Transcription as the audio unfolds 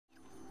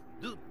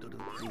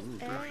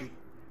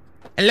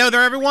Hello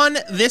there, everyone.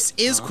 This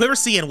is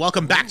Quiversee, and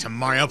welcome back to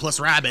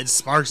Mario+Rabbids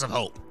Sparks of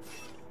Hope.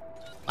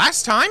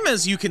 Last time,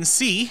 as you can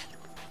see,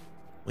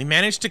 we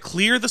managed to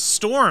clear the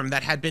storm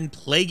that had been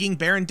plaguing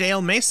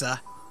Deranged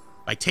Mesa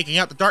by taking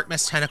out the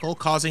Darkmess tentacle,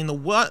 causing the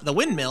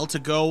windmill to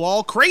go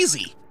all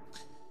crazy.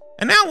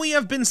 And now we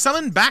have been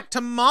summoned back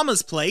to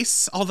Mama's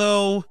place,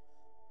 although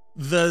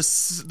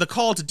the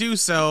call to do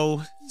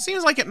so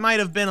seems like it might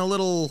have been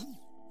something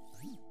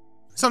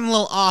a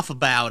little off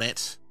about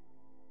it.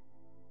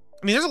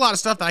 I mean, there's a lot of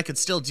stuff that I could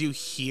still do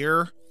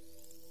here,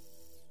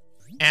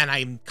 and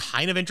I'm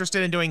kind of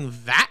interested in doing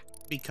that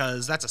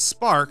because that's a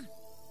spark,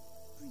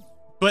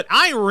 but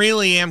I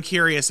really am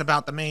curious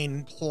about the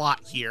main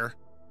plot here,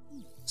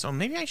 so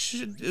maybe I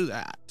should do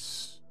that.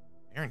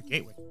 Aaron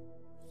Gateway.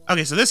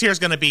 Okay, so this here is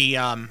going to be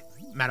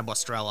Madame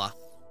Westrella.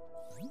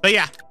 But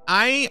yeah,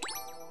 I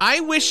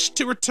wish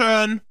to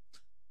return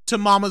to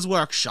Mama's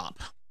workshop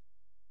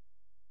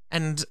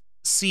and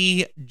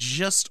see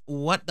just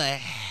what the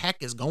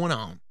heck is going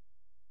on.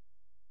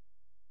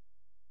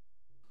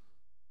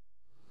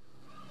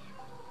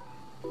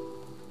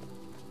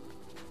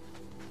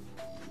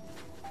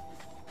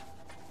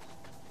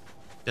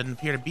 Doesn't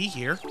appear to be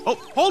here. Oh,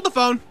 hold the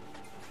phone.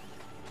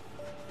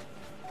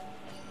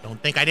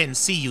 Don't think I didn't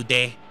see you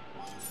there.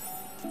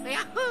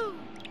 Yahoo!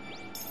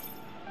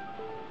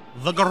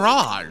 The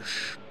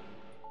garage.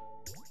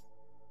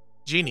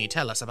 Genie,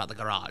 tell us about the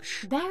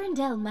garage.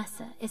 Deranged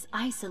Mesa is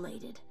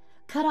isolated,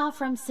 cut off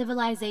from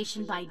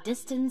civilization by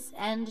distance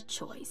and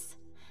choice.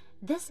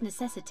 This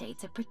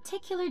necessitates a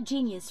particular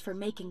genius for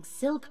making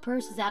silk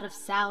purses out of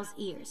sow's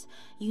ears,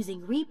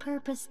 using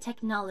repurposed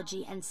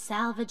technology and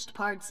salvaged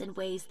parts in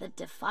ways that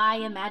defy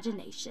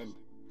imagination.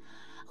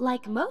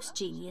 Like most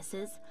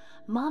geniuses,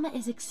 Mama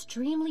is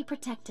extremely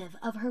protective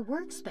of her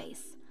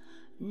workspace.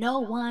 No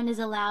one is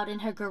allowed in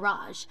her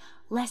garage,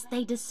 lest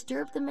they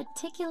disturb the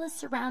meticulous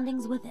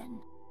surroundings within.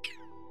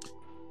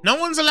 No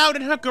one's allowed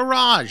in her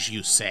garage,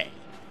 you say?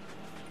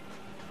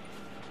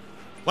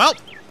 Well,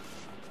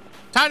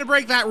 time to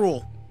break that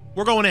rule.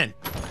 We're going in.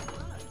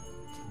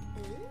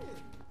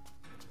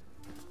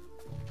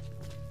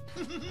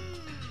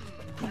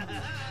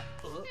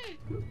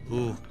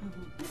 Ooh.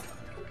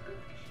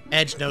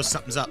 Edge knows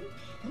something's up.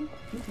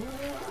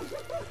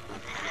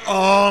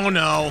 Oh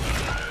no.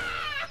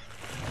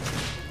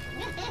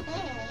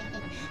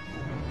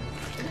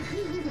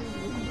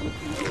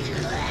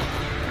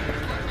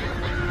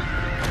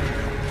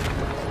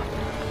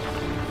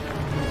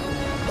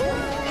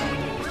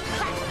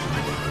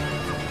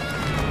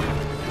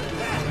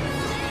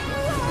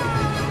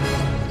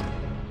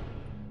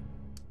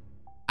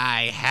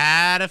 I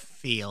had a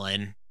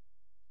feeling.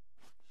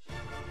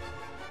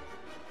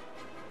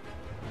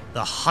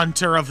 The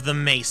Hunter of the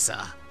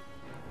Mesa.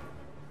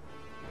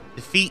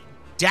 Defeat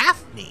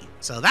Daphne.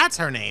 So that's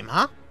her name,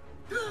 huh?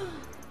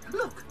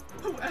 Look,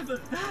 whoever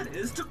that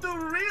is took the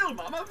real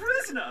Mama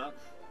prisoner.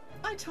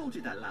 I told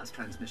you that last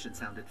transmission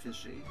sounded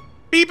fishy.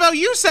 Beebo,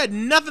 you said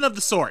nothing of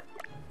the sort.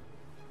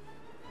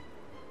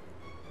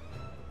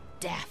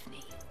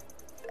 Daphne.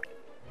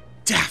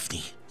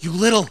 Daphne, you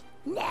little...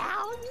 Now.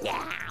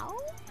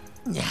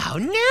 Now,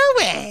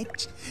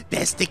 Edge.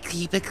 Best to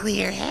keep a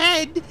clear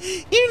head.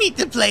 You need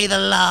to play the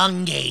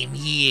long game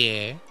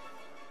here.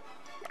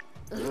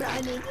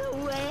 Running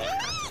away?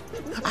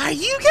 Are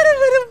you gonna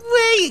run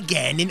away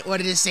again in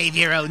order to save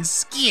your own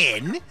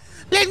skin?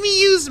 Let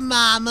me use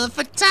Mama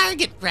for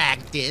target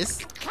practice.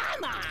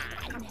 Come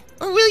on!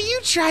 Or will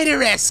you try to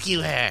rescue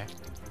her?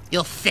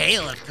 You'll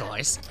fail, of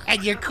course,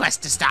 and your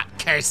quest to stop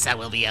Cursa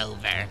will be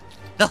over.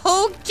 The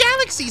whole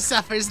galaxy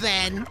suffers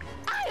then.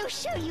 I'll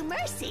show you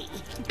mercy.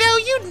 No,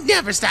 you'd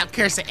never stop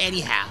Cursa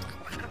anyhow.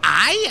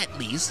 I, at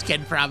least,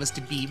 can promise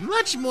to be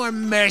much more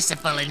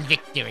merciful in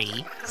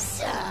victory.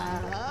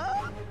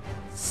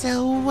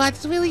 So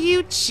what will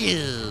you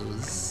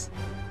choose?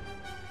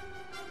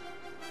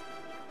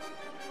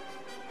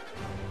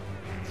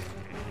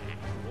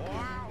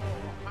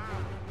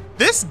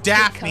 This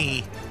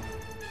Daphne...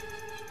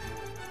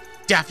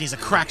 Daphne's a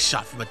crack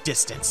shot from a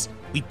distance.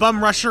 We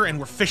bum rush her and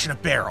we're fishing a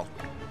barrel.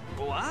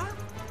 What?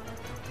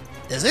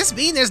 Does this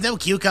mean there's no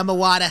cucumber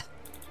water?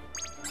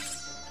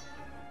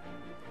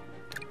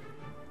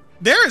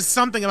 There is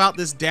something about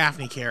this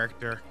Daphne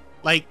character.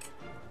 Like,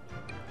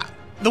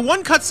 the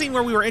one cutscene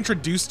where we were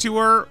introduced to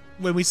her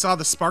when we saw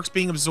the sparks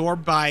being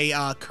absorbed by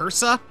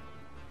Cursa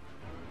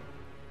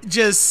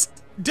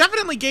just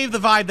definitely gave the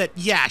vibe that,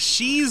 yeah,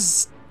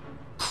 she's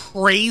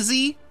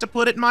crazy, to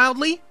put it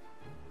mildly.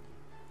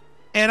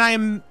 And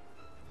I'm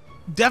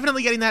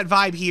definitely getting that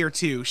vibe here,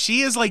 too. She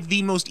is, like,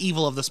 the most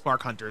evil of the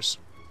Spark Hunters.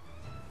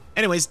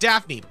 Anyways,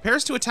 Daphne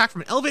prepares to attack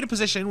from an elevated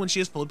position when she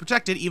is fully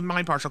protected, even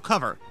behind partial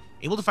cover.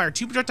 Able to fire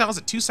 2 projectiles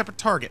at 2 separate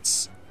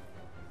targets.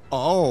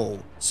 Oh,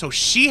 so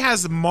she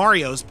has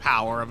Mario's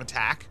power of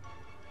attack.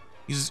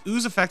 Uses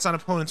ooze effects on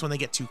opponents when they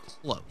get too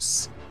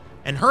close.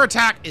 And her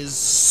attack is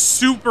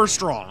super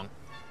strong.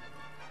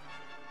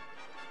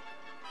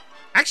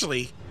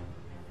 Actually,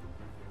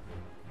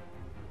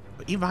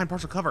 but even behind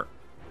partial cover.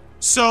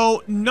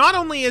 So not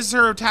only is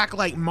her attack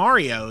like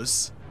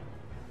Mario's,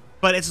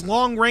 but it's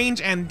long range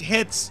and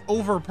hits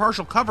over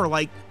partial cover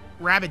like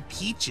Rabbid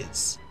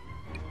Peach's.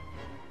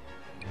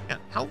 Yeah,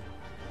 how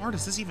far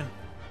does this even...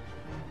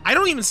 I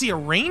don't even see a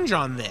range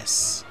on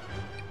this.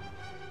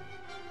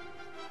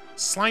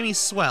 Slimy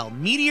Swell.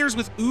 Meteors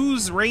with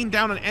ooze rain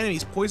down on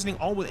enemies, poisoning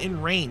all within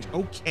range.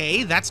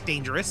 Okay, that's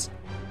dangerous.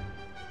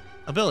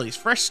 Abilities.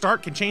 Fresh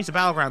Start can change the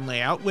battleground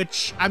layout,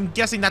 which I'm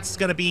guessing that's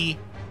going to be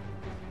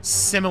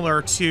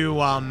similar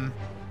to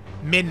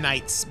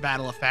Midnight's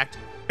battle effect.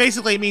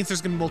 Basically, it means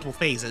there's going to be multiple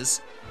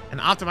phases. And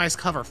optimized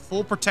cover.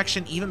 Full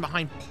protection even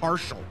behind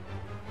partial.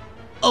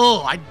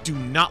 Oh, I do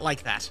not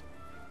like that.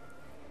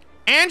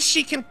 And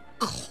she can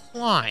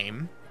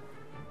climb.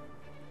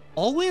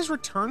 Always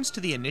returns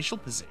to the initial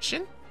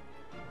position?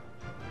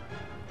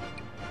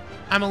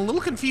 I'm a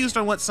little confused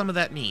on what some of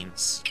that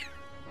means.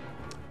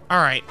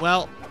 Alright,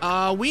 well,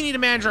 we need to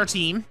manage our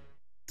team.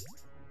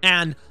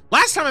 And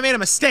last time I made a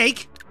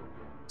mistake,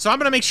 so I'm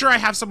gonna make sure I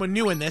have someone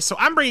new in this. So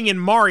I'm bringing in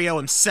Mario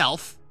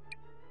himself.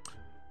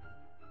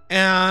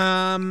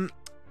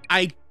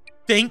 I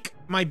think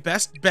my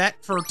best bet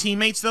for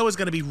teammates, though, is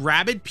gonna be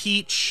Rabbid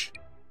Peach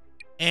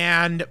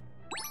and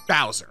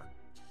Bowser.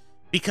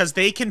 Because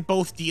they can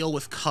both deal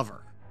with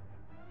cover.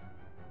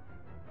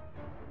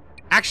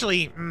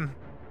 Actually,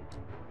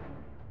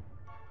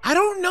 I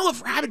don't know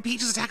if Rabbid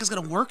Peach's attack is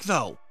gonna work,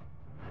 though.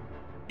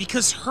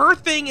 Because her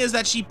thing is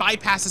that she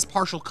bypasses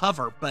partial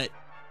cover, but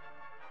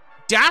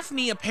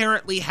Daphne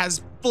apparently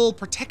has full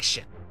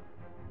protection.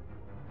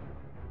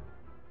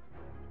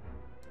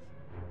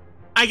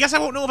 I guess I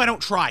won't know if I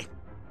don't try.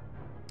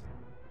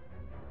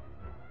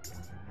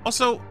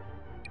 Also,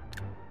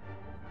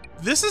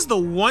 this is the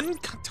one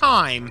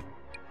time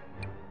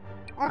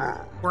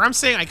where I'm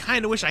saying I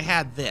kind of wish I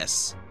had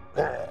this.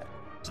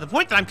 To the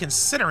point that I'm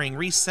considering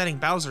resetting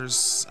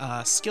Bowser's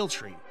skill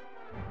tree.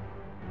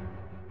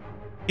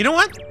 You know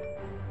what?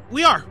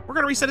 We're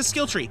gonna reset his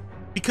skill tree.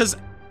 Because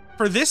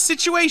for this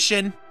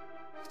situation,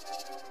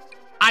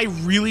 I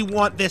really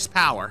want this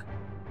power.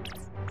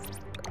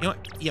 You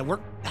know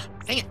what? Yeah,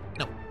 dang it.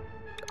 No.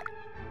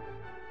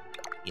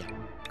 Yeah.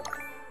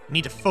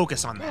 Need to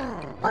focus on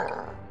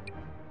that.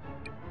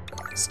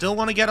 Still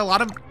want to get a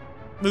lot of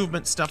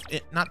movement stuff.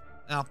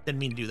 Didn't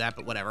mean to do that,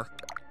 but whatever.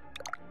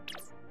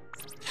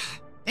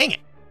 Dang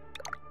it.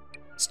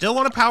 Still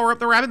want to power up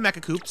the Rabbid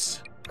Mecha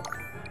Coops.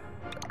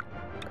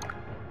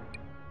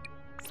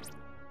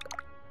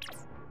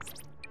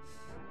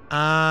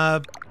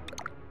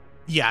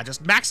 Yeah,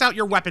 just max out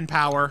your weapon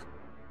power,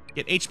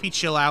 get HP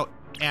chill out,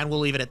 and we'll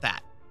leave it at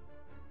that.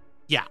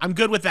 Yeah, I'm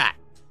good with that.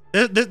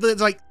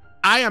 Like,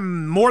 I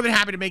am more than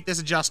happy to make this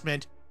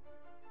adjustment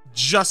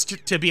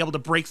just to be able to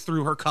break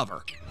through her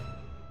cover.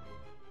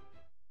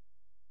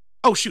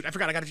 Oh, shoot, I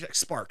forgot I gotta check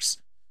Sparks.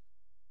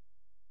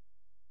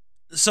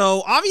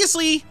 So,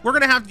 obviously, we're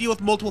gonna have to deal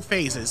with multiple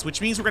phases,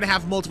 which means we're gonna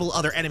have multiple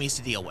other enemies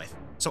to deal with.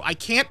 So I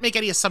can't make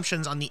any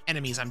assumptions on the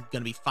enemies I'm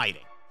gonna be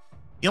fighting.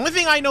 The only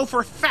thing I know for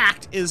a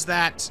fact is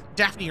that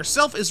Daphne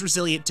herself is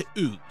resilient to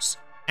ooze,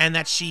 and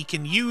that she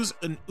can use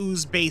an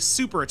ooze-based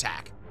super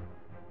attack.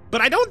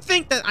 But I don't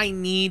think that I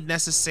need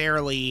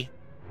necessarily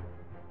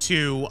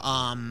to,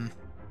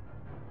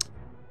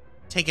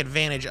 take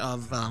advantage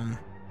of,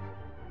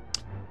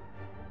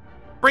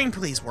 Brain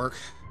Please work.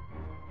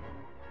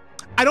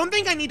 I don't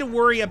think I need to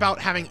worry about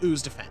having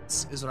ooze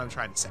defense, is what I'm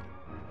trying to say.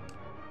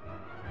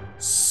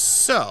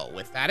 So,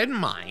 with that in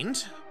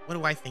mind, what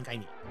do I think I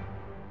need?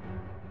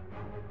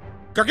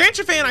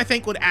 Gargantuan, I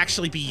think, would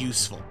actually be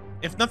useful,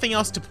 if nothing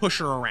else, to push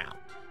her around.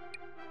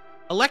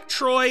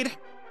 Electroid.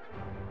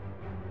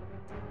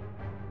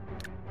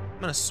 I'm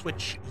gonna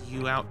switch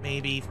you out,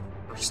 maybe,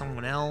 for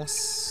someone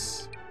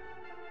else.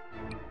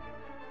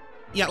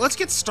 Yeah, let's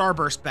get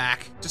Starburst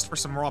back, just for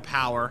some raw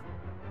power.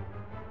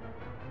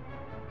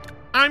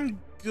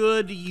 I'm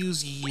good to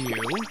use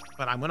you,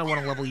 but I'm gonna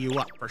want to level you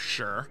up for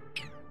sure.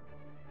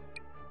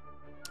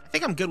 I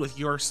think I'm good with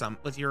your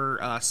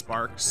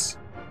Sparks.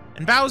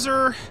 And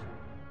Bowser...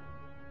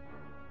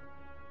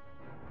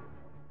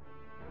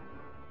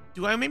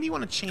 Do I maybe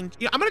want to change...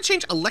 Yeah, I'm going to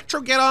change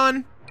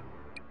Electrogeddon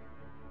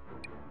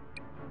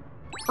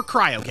for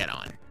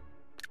Cryogeddon.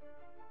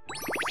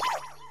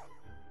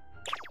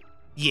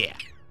 Yeah.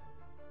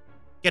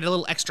 Get a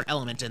little extra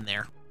element in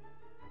there.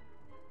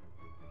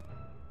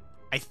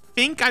 I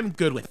think I'm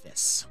good with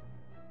this.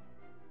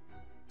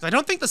 So I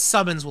don't think the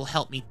summons will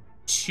help me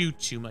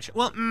too much.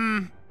 Well,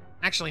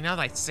 actually, now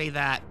that I say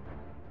that,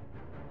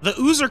 the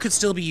Oozer could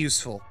still be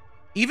useful.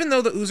 Even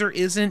though the Oozer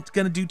isn't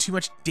going to do too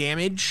much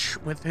damage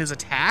with his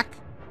attack,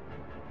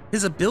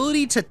 his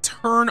ability to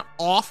turn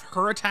off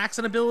her attacks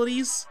and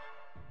abilities,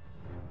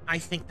 I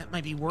think that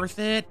might be worth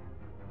it.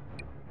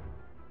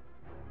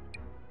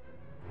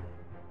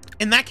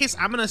 In that case,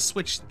 I'm going to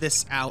switch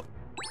this out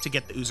to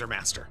get the Oozer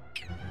Master.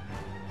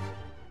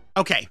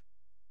 Okay.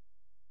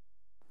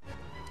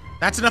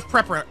 That's enough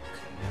prep work.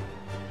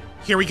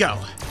 Here we go.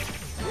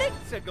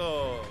 Let's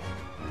go.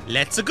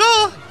 Let's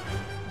go.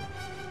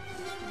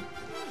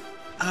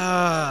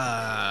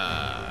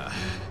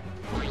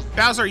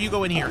 Bowser, you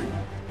go in here.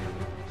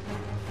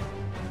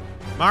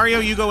 Mario,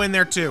 you go in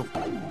there too.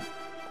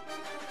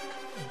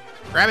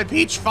 Rabbid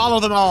Peach, follow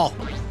them all.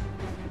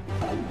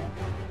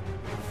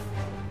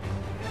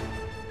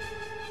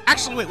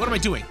 Actually, wait, what am I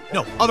doing?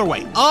 No, other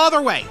way,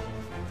 other way.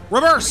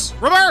 Reverse,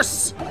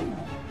 reverse!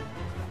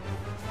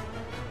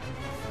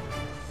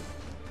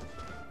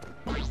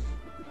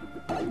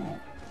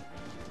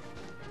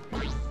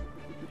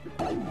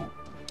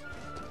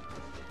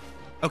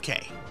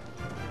 Okay.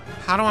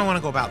 How do I want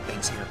to go about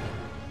things here?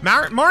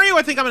 Mario,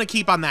 I think I'm going to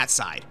keep on that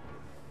side.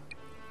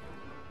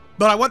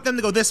 But I want them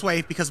to go this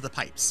way because of the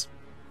pipes.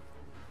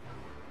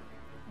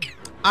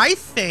 I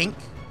think...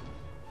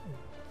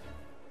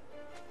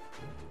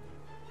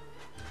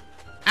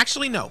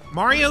 Actually, no.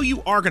 Mario,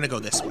 you are going to go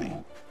this way.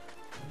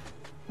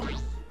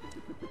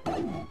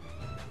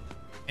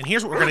 And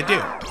here's what we're going to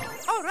do.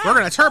 We're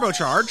going to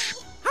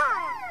turbocharge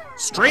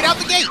straight out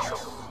the gate.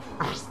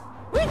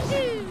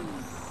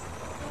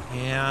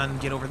 And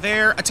get over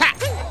there. Attack!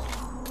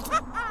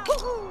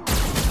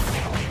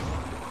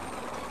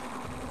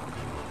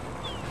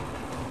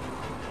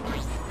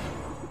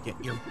 Get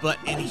your butt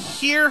in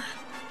here.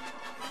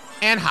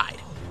 And hide.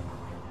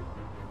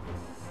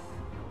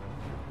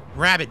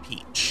 Rabbid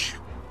Peach.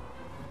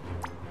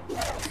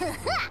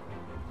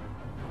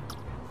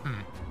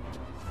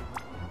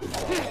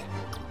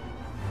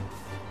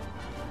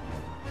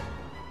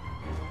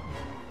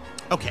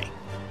 Okay.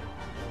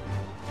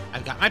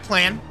 I've got my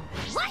plan.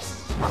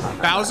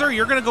 Bowser,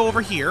 you're gonna go over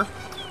here.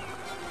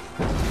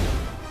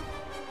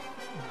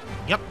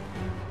 Yep.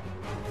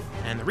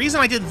 And the reason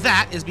I did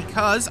that is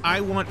because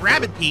I want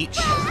Rabbid Peach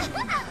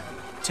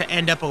to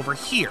end up over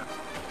here.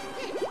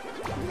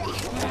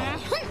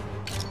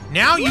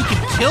 Now you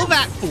can kill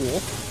that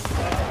fool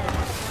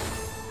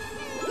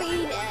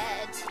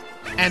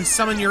and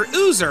summon your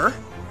Oozer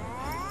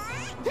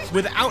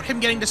without him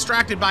getting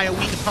distracted by a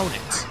weak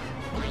opponent.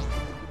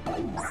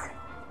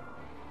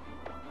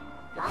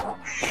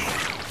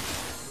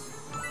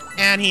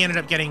 And he ended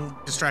up getting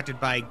distracted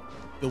by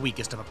the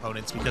weakest of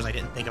opponents because I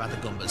didn't think about the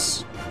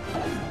Goombas.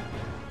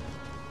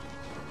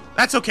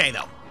 That's okay,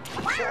 though.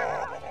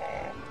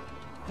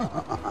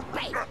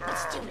 Right,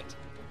 let's do it.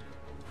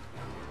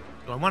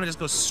 Do I want to just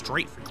go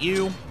straight for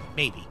you?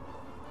 Maybe.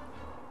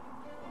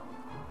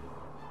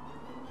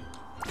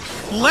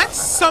 Let's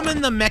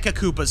summon the Mecha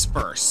Koopas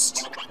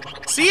first.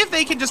 See if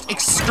they can just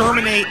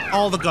exterminate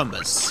all the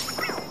Goombas.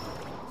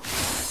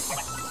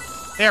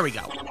 There we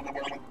go.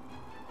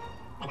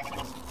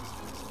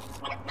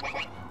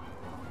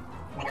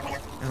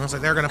 It looks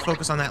like they're going to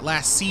focus on that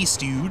last Sea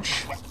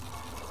Stooge,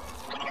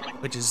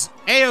 which is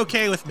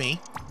A-okay with me.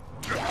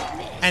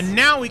 And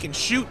now we can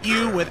shoot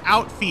you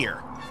without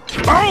fear.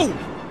 Boom!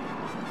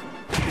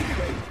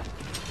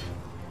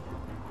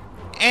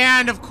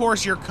 And, of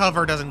course, your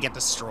cover doesn't get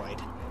destroyed.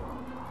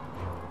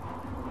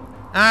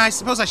 I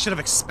suppose I should have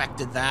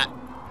expected that.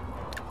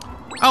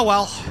 Oh,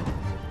 well.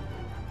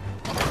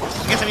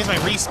 I guess that means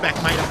my respec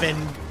might have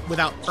been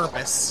without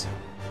purpose.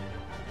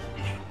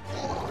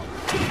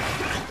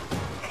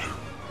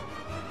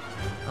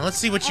 Now, let's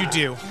see what you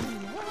do.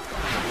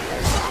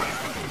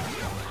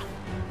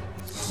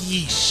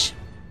 Yeesh.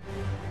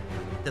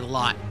 Did a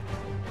lot.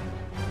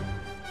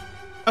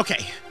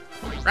 Okay.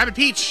 Rabbid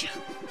Peach.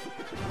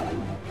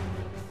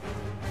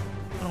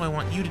 What do I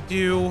want you to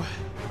do?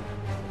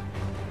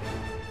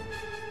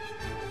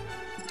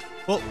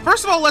 Well,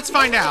 first of all, let's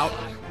find out.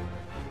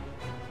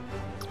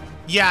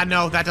 Yeah,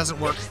 no, that doesn't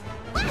work.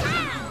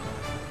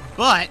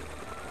 But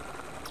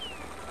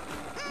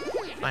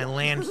if I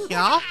land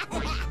here,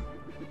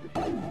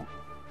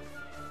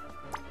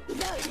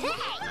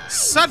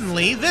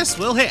 suddenly this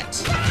will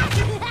hit.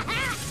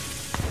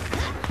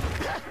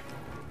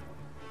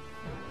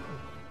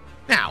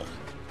 Now,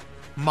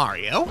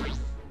 Mario.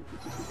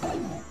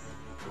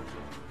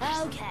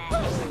 Okay.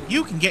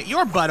 You can get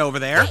your butt over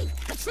there. Hey,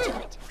 let's do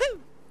it.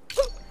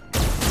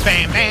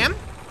 Bam, bam.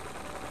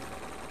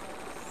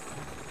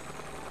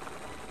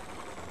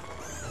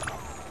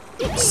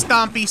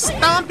 Stompy,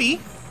 stompy.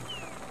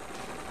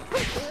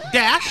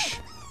 Dash.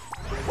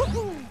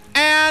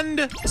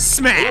 And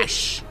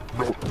smash.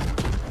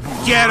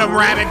 Get him,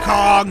 Rabbid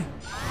Kong.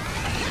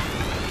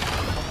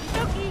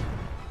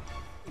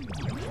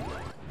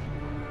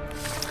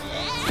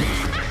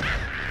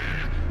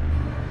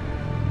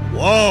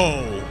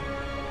 Whoa.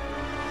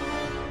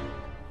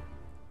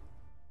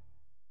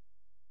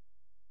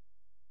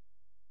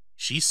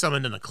 She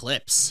summoned an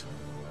eclipse.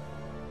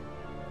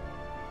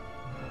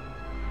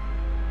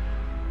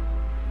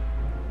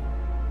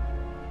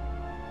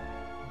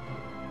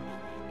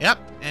 Yep,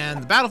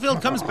 and the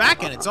battlefield comes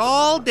back and it's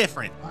all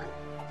different.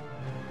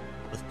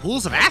 With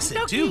pools of acid,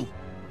 too.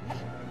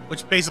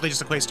 Which basically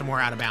just equates to more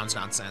out-of-bounds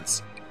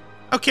nonsense.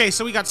 Okay,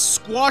 so we got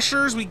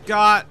squashers, we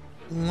got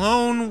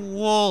lone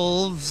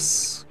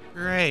wolves.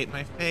 Great,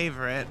 my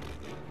favorite.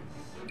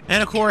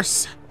 And of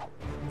course,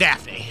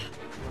 Daphne.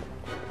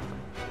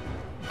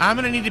 I'm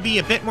gonna need to be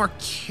a bit more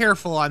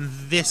careful on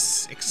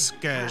this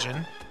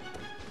excursion.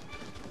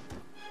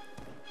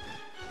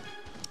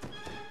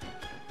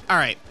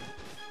 Alright.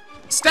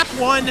 step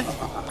 1,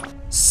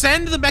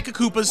 send the Mecha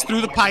Koopas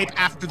through the pipe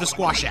after the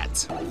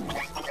squashettes.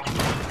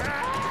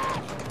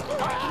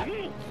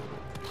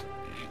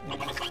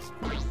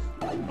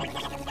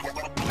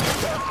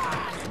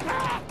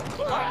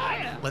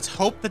 Let's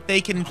hope that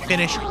they can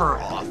finish her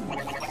off.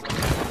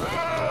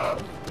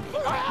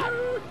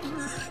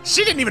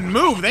 She didn't even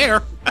move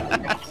there. All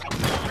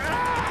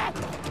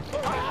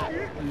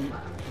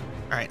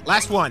right,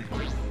 last one.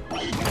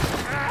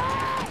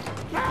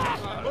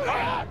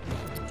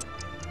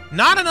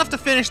 Not enough to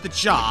finish the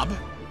job.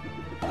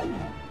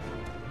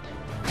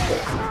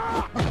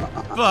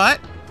 But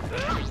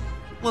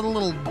with a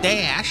little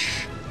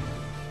dash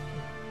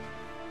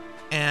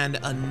and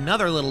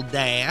another little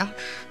dash,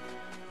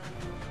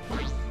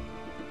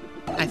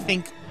 I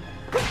think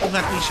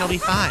that we shall be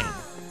fine.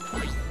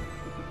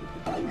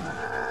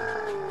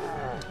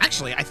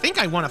 Actually, I think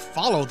I want to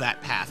follow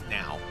that path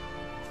now.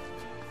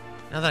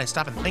 Now that I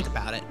stop and think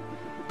about it.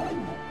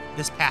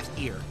 This path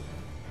here.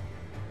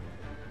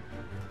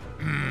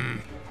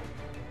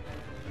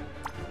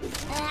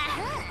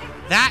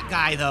 That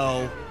guy,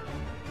 though.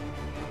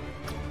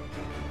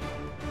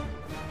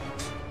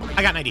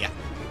 I got an idea.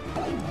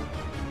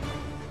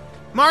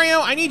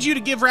 Mario, I need you to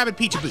give Rabbid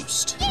Peach a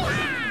boost.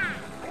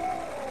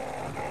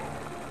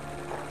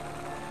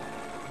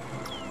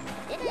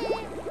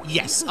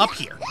 Yes, up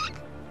here.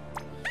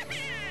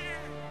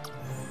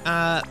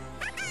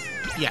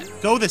 Yeah,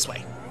 go this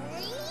way.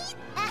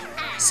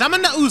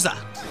 Summon the Uza.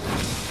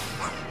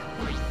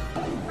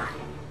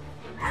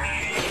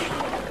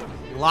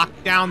 Lock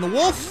down the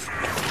wolf.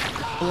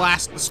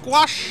 Blast the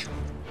squash.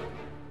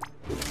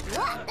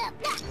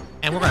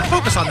 And we're gonna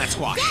focus on that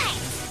squash.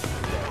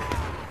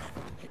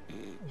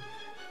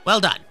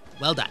 Well done,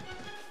 well done.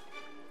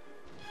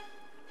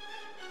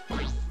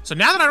 So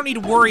now that I don't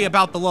need to worry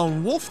about the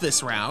lone wolf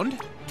this round,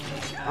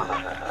 we're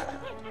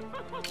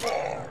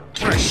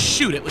gonna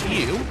shoot it with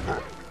you.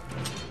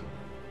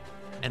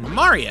 And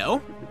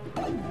Mario,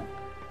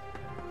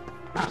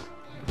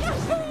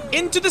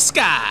 into the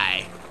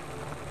sky.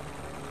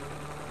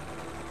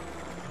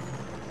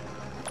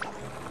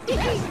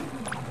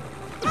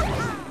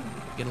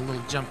 Get a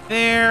little jump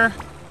there.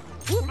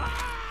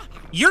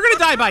 You're gonna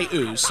die by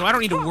ooze, so I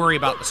don't need to worry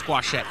about the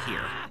squashette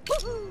here.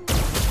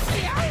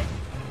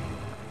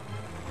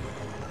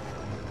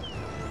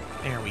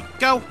 There we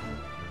go.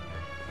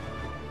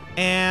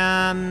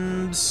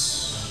 And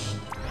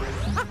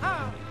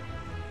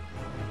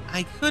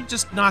I could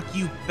just knock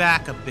you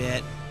back a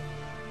bit.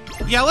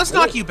 Yeah, let's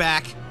knock you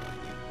back.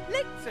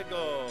 Let's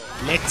go.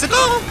 Let's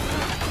go.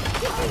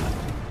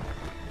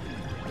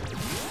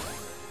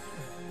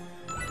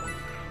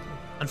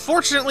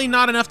 Unfortunately,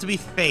 not enough to be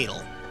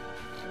fatal.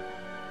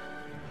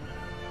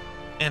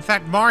 In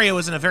fact, Mario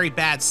is in a very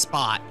bad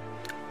spot.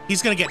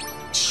 He's gonna get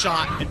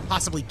shot and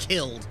possibly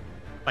killed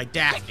by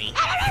Daphne.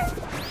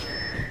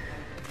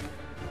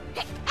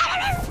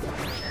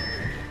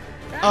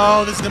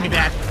 Oh, this is gonna be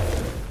bad.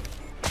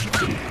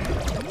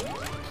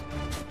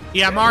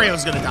 Yeah,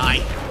 Mario's gonna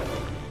die.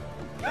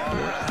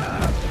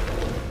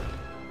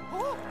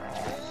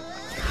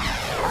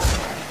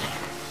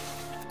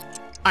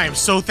 I am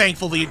so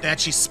thankful that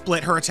she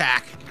split her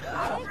attack.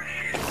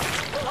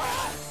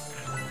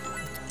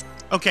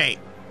 Okay.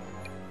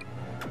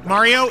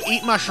 Mario,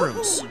 eat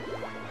mushrooms.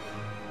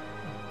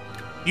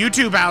 You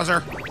too,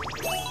 Bowser.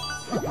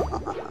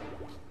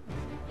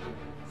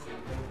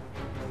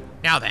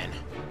 Now then.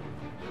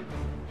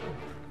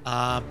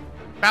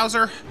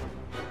 Bowser,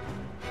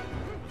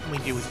 what can we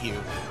do with you?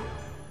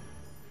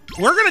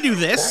 We're gonna do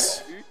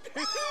this.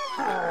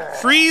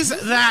 Freeze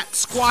that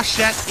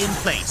squashette in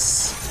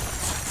place.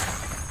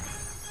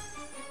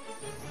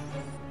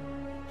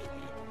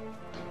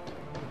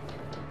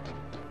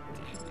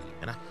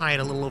 Gonna hide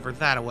a little over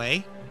that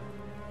away.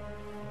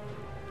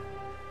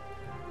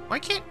 Why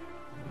can't...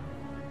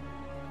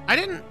 I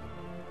didn't...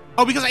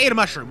 Oh, because I ate a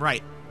mushroom,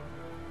 right.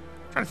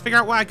 I'm trying to figure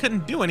out why I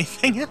couldn't do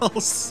anything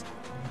else.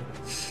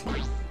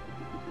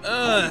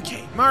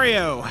 Okay,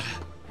 Mario.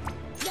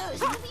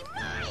 Those will be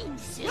mine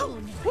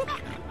soon.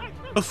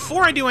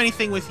 Before I do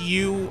anything with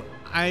you,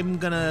 I'm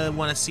gonna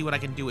want to see what I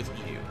can do with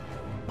you.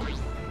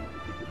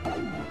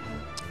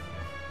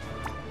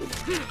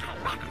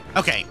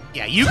 Okay,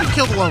 yeah, you can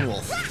kill the lone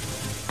wolf.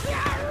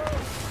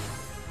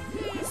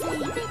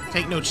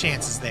 Take no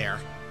chances there.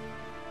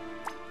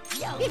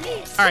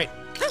 Alright,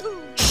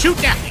 shoot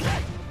Daphne.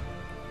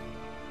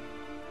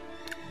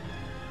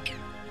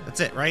 That's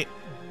it, right?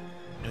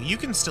 No, you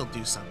can still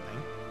do something.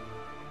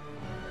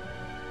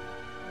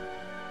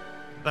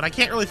 But I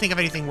can't really think of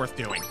anything worth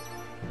doing.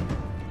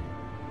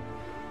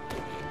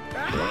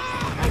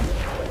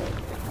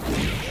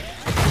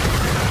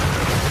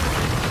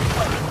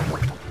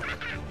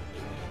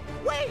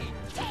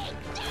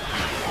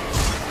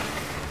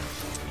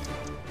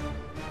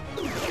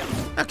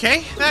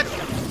 Okay, that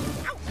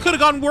could have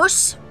gone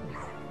worse.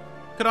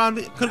 Could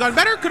have gone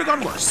better, could have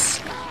gone worse.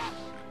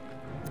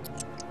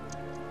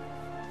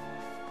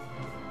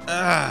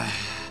 I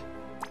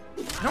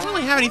don't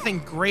really have anything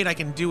great I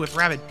can do with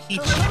Rabbid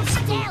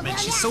Peach's movement.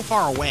 She's so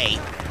far away.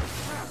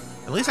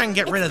 At least I can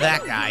get rid of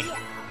that guy.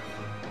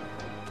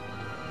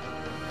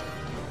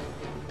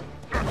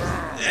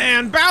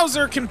 And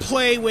Bowser can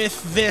play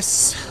with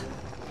this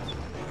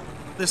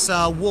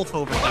wolf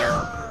over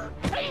here,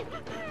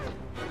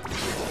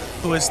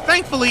 who is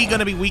thankfully going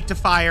to be weak to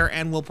fire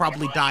and will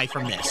probably die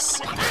from this.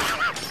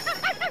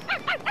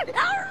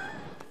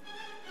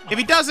 If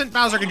he doesn't,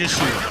 Bowser can just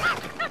shoot him.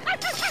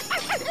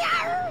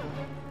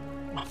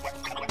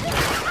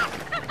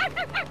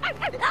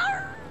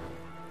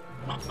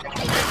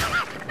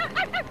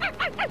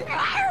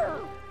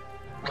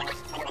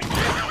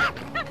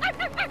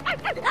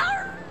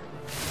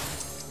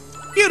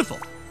 Beautiful.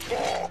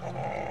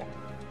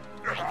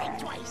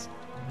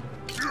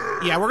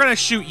 Yeah, we're gonna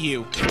shoot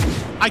you.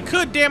 I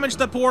could damage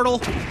the portal,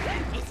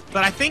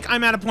 but I think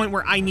I'm at a point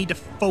where I need to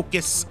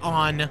focus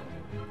on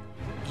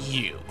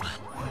you.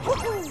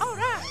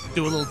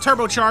 Do a little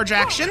turbocharge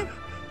action.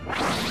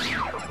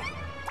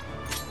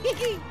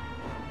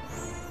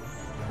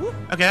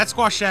 Okay, that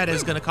squashette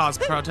is gonna cause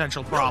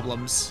potential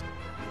problems.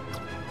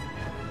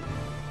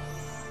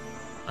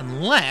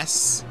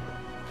 Unless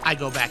I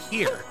go back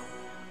here.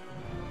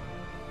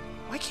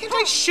 Why can't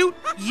I shoot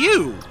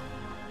you?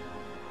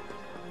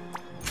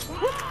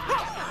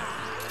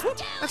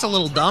 That's a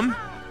little dumb.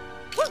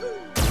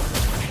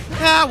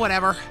 Ah,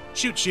 whatever.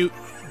 Shoot, shoot.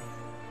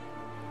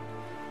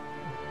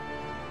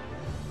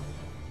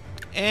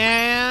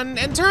 And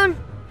turn.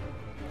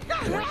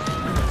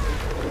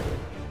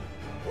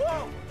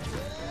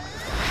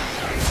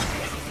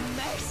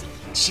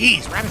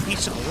 Jeez, Rabbid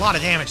Peach took a lot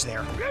of damage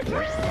there.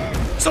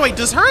 So wait,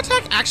 does her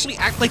attack actually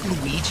act like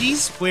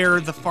Luigi's,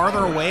 where the farther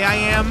away I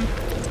am,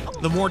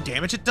 the more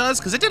damage it does?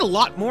 Because it did a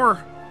lot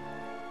more.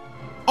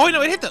 Oh,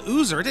 no, it hit the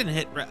Oozer. It didn't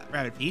hit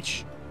Rabbid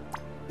Peach.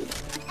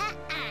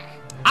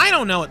 I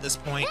don't know at this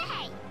point.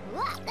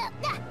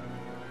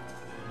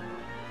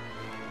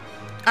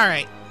 All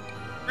right.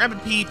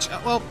 Rabbid Peach.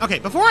 Well, okay,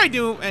 before I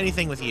do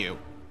anything with you,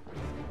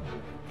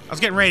 I was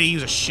getting ready to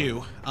use a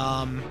shoe.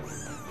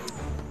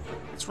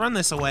 Let's run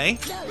this away.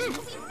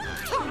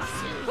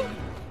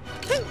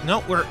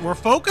 No, we're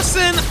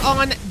focusing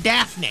on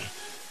Daphne.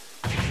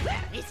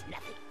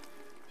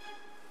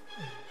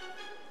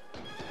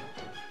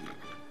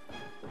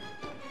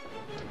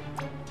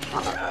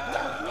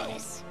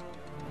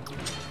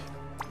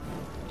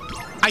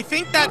 I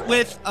think that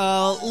with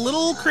a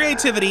little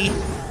creativity,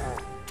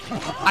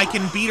 I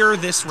can beat her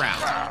this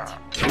round.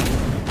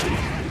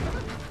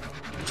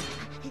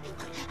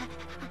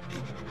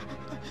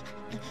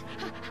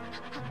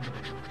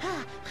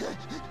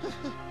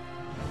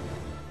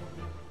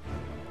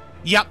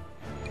 Yep,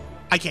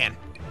 I can.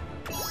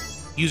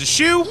 Use a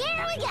shoe.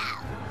 Here we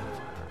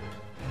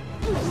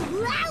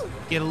go.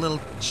 Get a little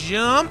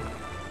jump.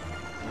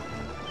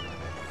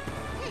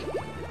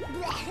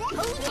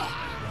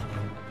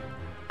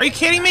 Are you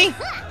kidding me?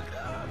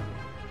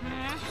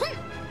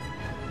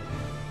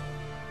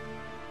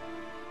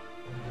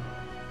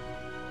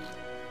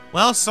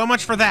 Well, so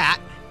much for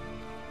that.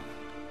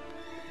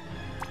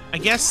 I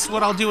guess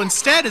what I'll do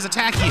instead is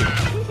attack you.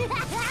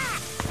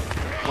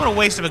 What a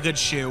waste of a good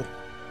shoe.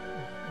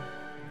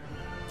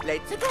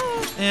 Let's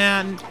go.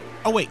 And,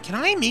 oh wait, can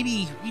I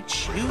maybe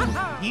reach you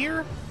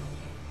here?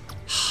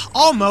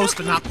 Almost,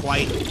 but not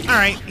quite. All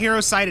right,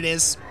 Hero's Sight it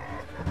is.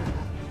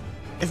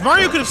 If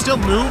Mario could have still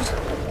moved,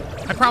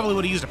 I probably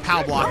would have used a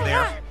POW block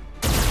there.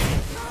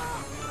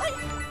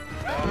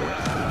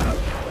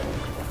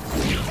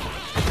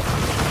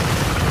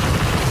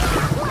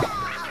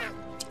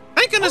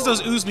 Thank goodness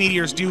those ooze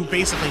meteors do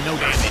basically no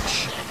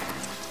damage.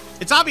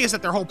 It's obvious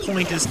that their whole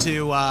point is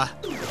to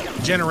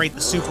generate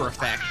the super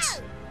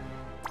effect.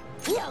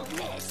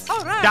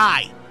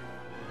 Die.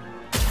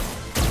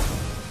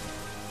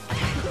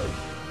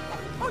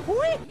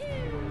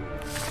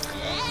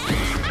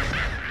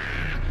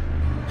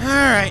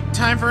 Alright,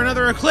 time for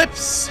another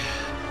eclipse.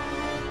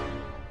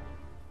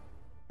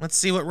 Let's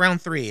see what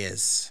round 3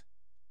 is.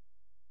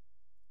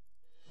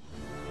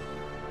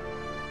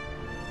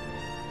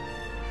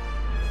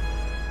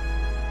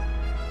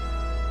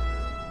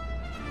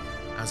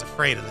 I was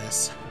afraid of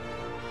this.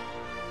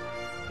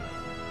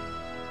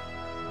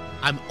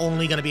 I'm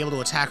only going to be able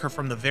to attack her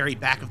from the very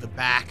back of the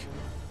back.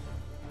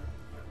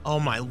 Oh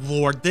my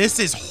lord, this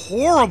is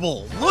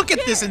horrible! Look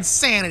at this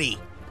insanity!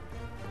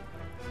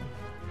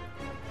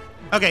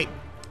 Okay,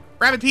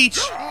 Rabbid Peach,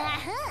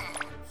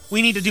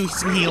 we need to do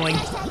some healing.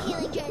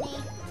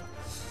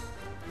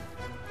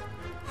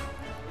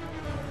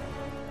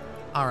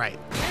 Alright.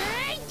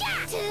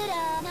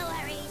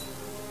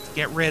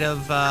 Get rid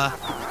of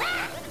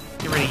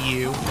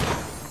you.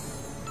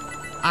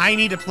 I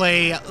need to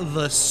play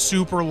the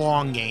super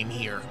long game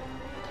here.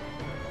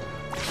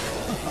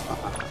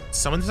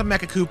 Summon some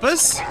Mecha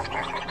Koopas.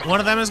 One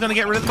of them is going to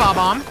get rid of the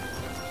Bob-omb.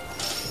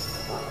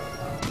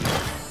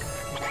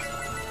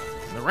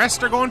 The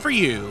rest are going for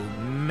you,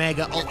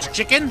 Mega Ultra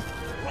Chicken.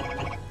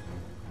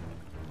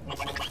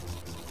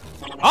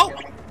 Oh!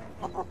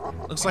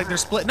 Looks like they're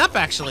splitting up,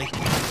 actually.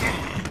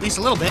 At least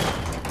a little bit.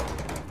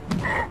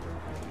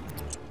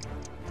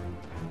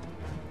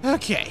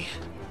 Okay.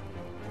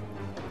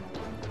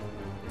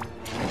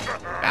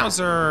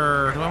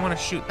 Bowser, do I want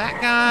to shoot that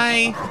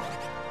guy?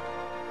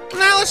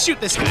 Now let's shoot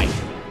this guy.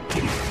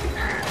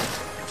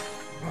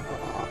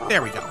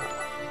 There we go.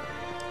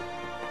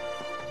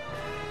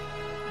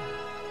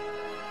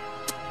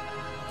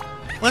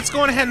 Let's go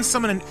on ahead and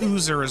summon an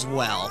Oozer as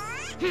well.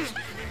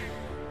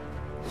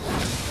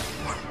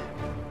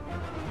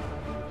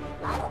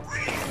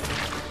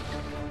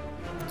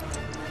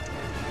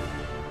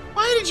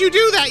 Why did you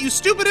do that, you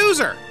stupid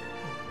Oozer?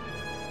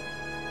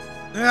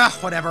 Ugh,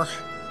 whatever.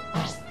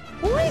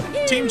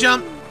 Team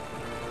jump.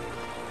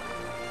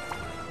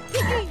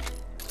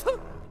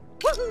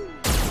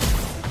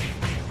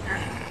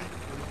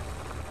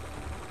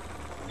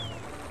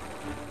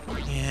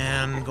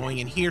 And going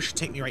in here should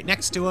take me right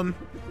next to him.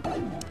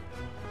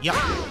 Yep.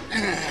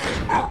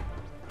 Oh,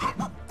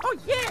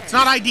 yeah! It's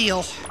not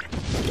ideal.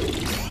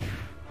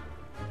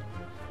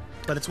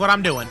 But it's what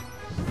I'm doing.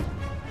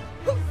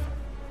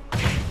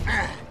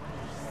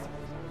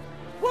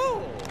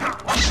 Whoa!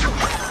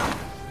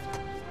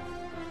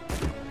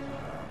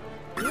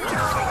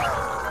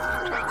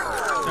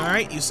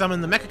 Alright, you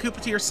summon the Mecha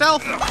Koopa to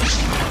yourself.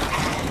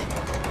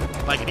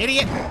 Like an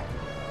idiot.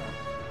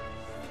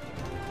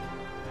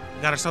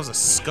 We got ourselves a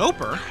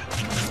Scoper.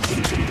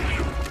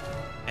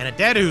 And a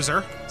dead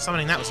Oozer.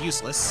 Summoning that was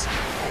useless.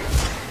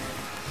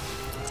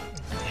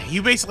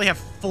 You basically have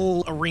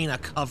full arena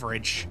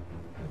coverage.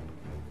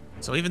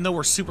 So even though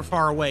we're super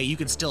far away, you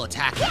can still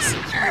attack us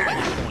at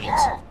any point.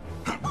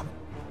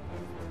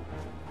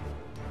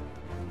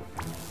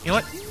 You know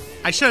what?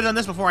 I should have done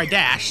this before I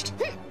dashed.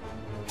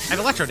 I have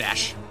Electro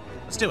Dash.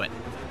 Let's do it.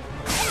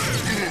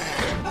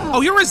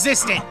 Oh, you're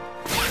resistant!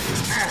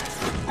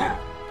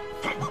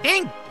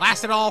 Dang!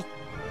 Blast it all!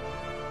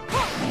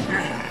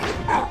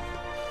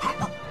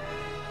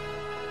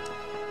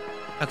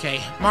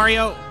 Okay,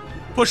 Mario,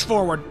 push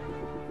forward.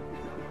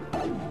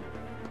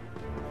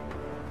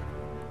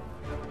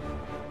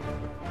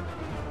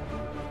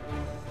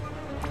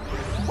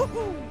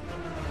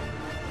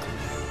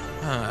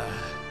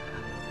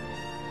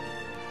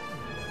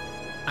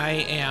 I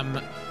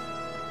am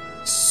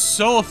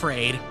so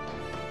afraid.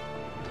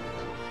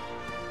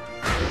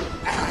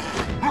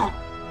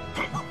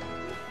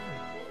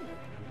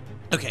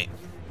 Okay,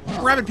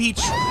 Rabbid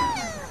Peach,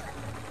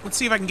 let's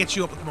see if I can get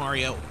you up with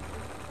Mario.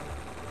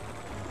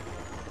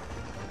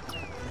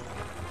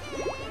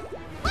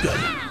 Good.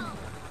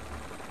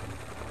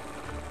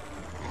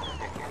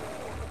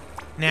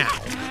 Now.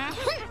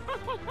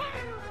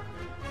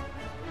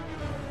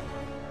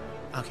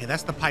 Okay,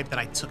 that's the pipe that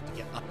I took to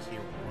get up here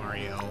with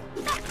Mario.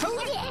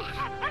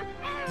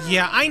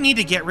 Yeah, I need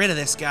to get rid of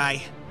this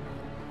guy.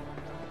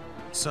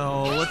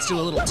 So let's do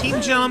a little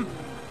team jump.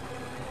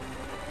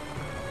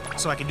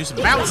 So I can do some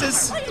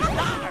bounces.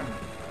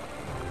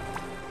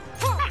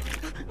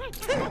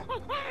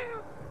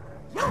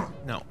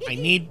 No, I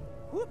need...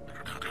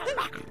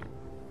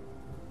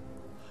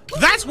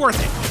 That's worth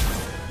it!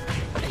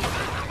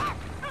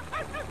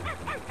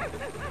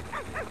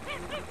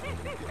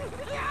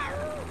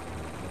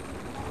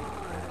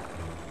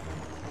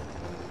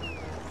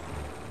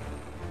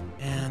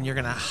 And you're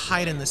gonna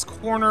hide in this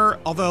corner,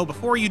 although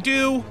before you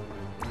do,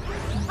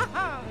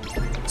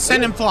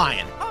 send him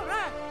flying.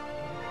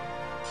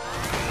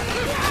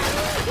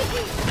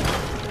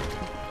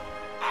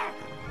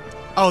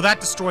 Oh, that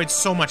destroyed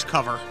so much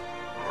cover.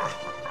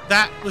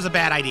 That was a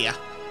bad idea.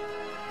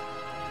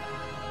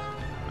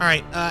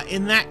 Alright,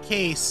 in that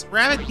case,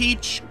 Rabbid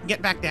Peach,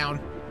 get back down.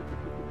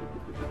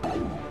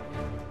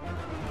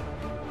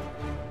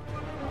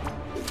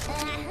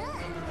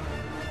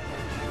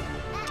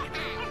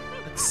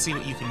 Let's see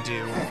what you can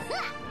do.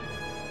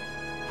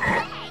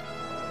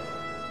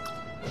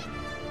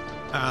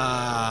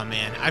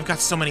 Man, I've got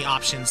so many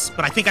options,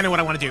 but I think I know what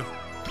I want to do.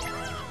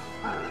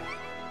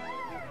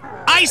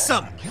 Ice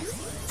him!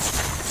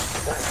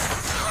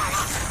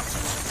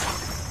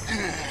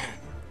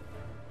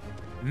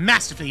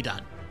 Masterfully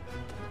done.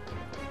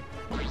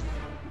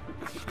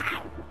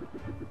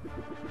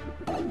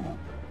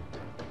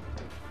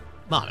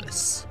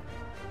 Marvelous.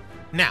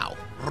 Now,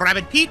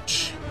 Rabbid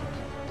Peach.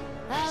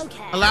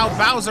 Okay. Allow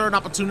Bowser an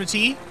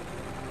opportunity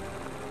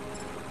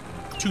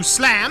to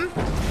slam.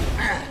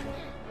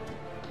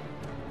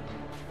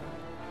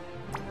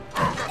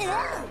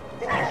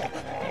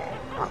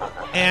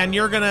 And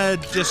you're gonna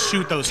just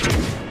shoot those two.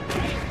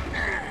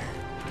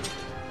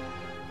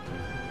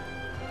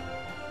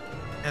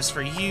 As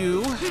for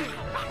you...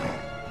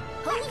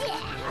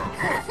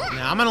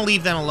 No, I'm gonna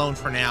leave them alone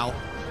for now.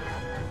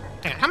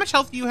 Hang on, how much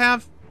health do you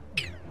have?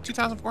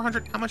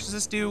 2,400? How much does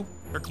this do?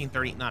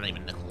 1,330? Not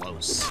even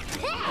close.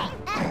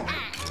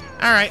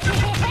 Alright.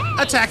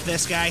 Attack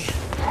this guy.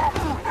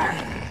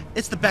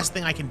 It's the best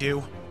thing I can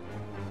do.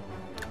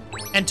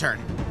 And turn.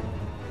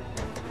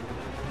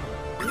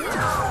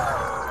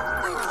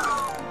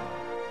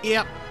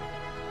 Yep.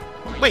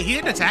 Wait, he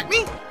didn't attack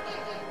me?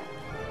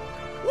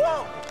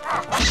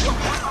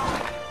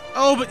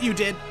 Oh, but you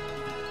did.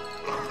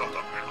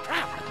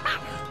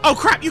 Oh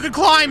crap, you can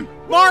climb!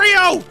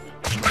 Mario!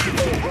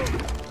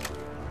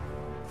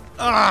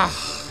 Ugh.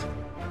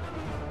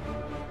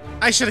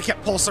 I should have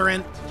kept Pulsar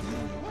in.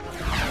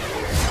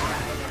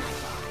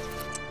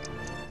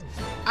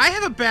 I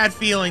have a bad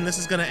feeling this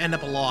is gonna end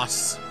up a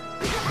loss.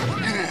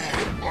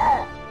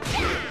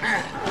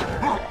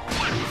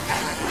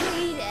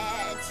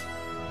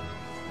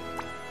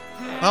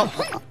 Well,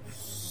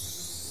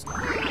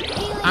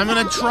 I'm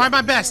gonna try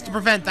my best to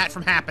prevent that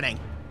from happening.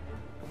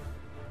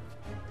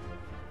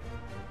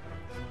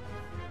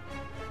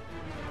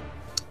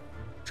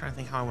 I'm trying to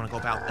think how I want to go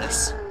about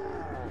this.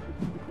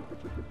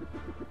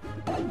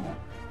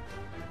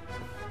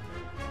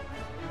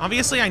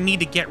 Obviously, I need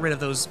to get rid of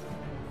those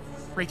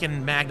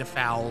freaking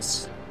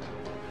magnifowls.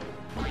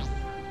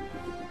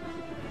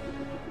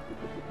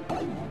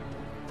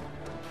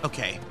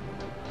 Okay.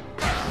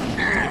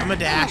 Give him a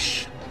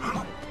dash.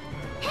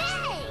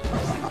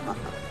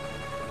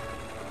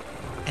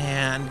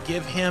 And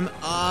give him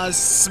a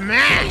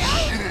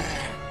smash!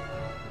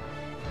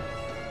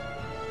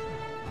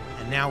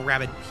 And now,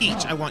 Rabbid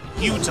Peach, I want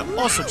you to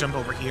also jump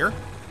over here.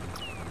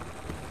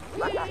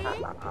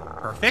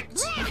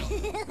 Perfect.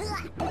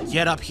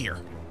 Get up here.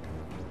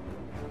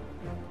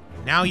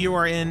 Now you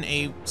are in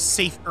a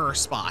safer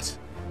spot.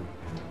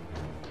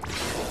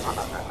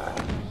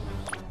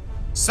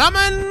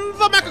 Summon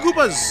the Mecha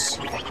Koopas!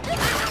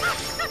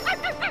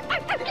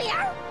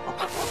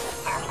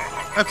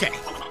 Okay.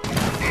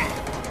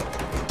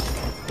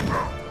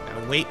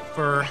 Gotta wait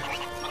for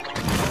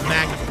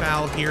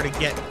Magnafowl here to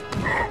get...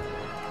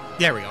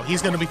 There we go.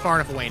 He's gonna be far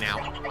enough away now.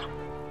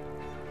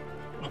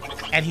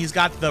 And he's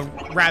got the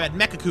Rabbid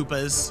Mecha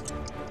Koopas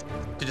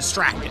to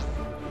distract it.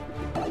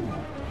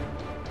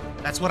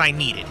 That's what I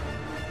needed.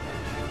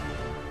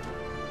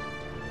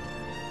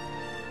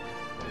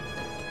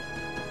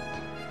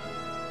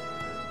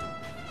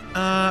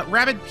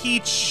 Rabbid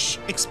Peach,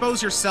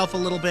 expose yourself a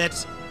little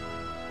bit.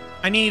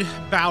 I need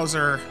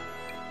Bowser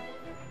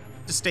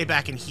to stay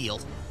back and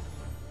heal.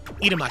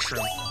 Eat a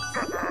mushroom.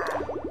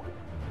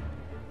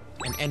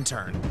 And end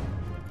turn.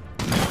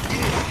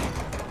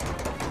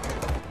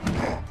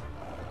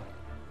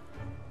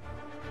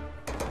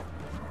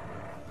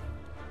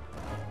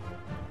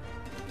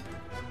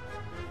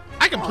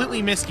 I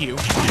completely missed you.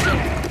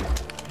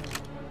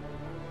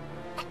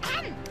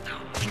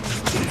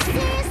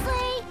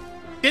 Seriously?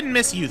 Didn't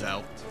miss you,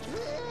 though.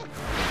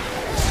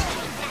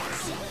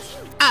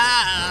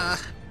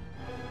 Ah!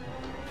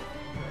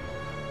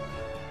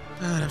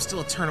 God, I'm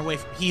still a turn away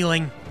from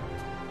healing.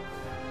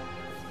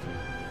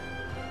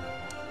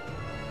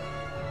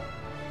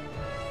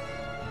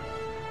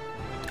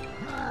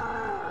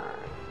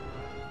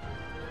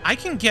 I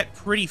can get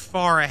pretty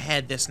far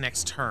ahead this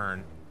next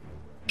turn.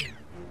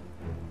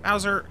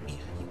 Bowser, you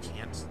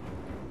can't.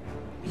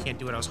 You can't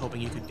do what I was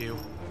hoping you could do.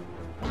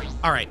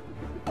 All right.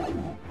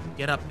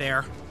 Get up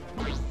there.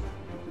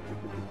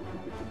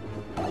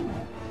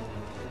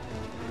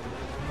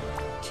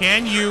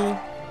 Can you?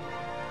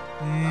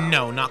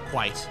 No, not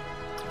quite.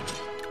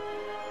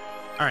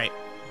 All right.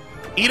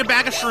 Eat a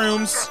bag of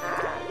shrooms.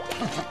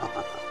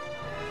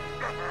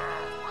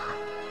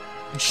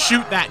 And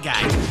shoot that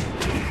guy.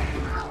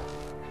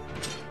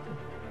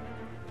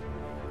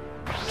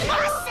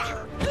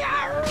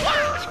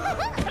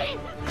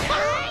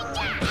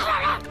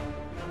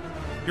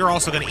 You're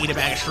also gonna eat a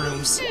bag of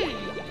shrooms.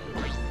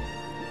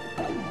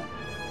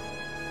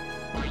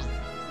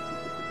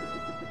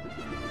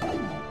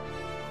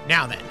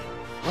 Now then,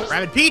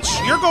 Rabbid Peach,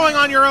 you're going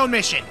on your own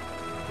mission.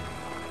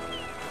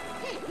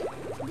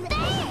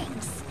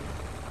 Thanks.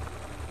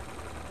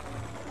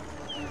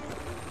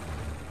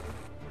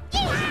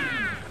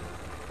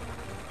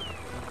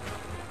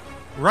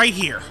 Right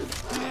here.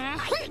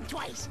 Think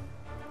twice.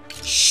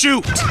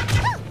 Shoot! Of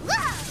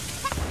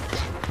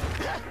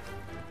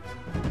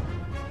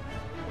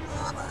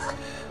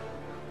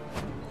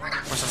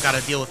course, I've got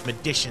to deal with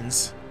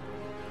magicians.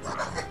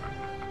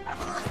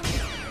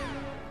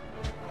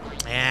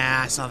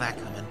 Yeah, I saw that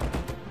coming.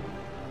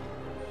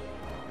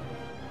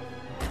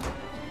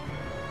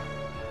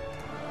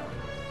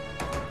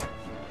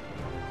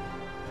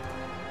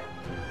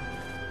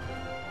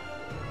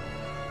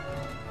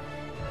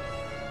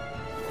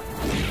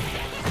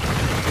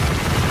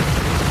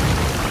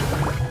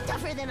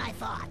 Tougher than I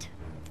thought.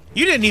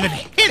 You didn't even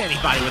hit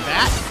anybody with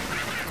that.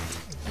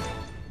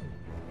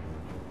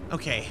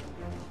 Okay.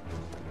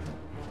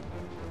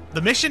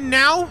 The mission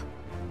now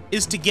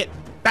is to get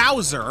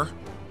Bowser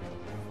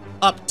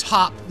up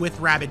top with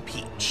Rabbid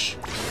Peach.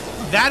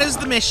 That is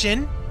the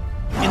mission.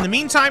 In the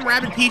meantime,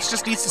 Rabbid Peach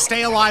just needs to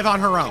stay alive on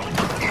her own.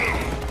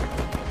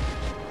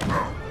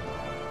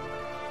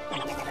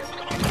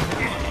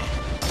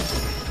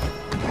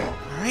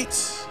 All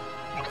right.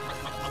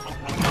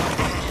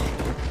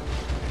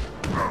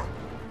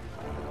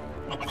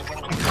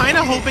 I'm kind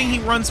of hoping he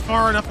runs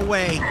far enough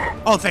away.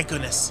 Oh, thank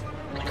goodness.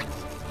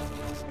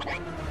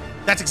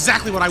 That's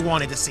exactly what I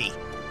wanted to see.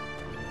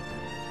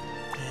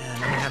 And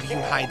I'm gonna have you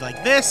hide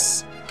like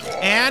this.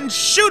 And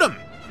shoot him!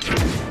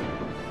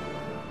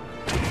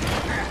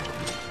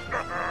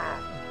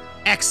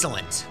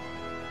 Excellent.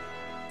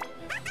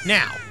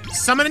 Now,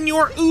 summon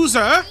your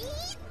Oozer.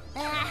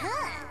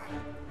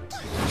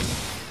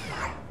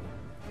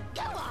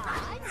 Go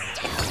on.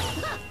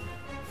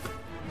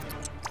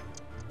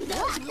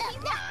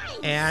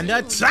 And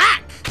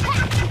attack!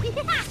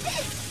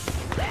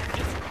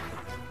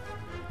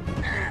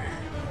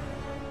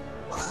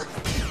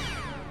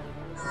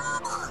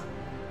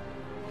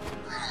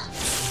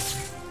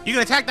 You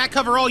can attack that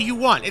cover all you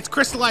want. It's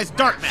crystallized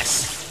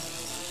Darkmess.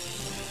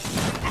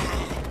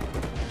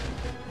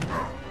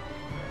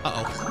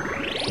 Uh-oh.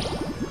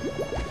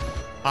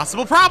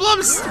 Possible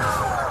problems!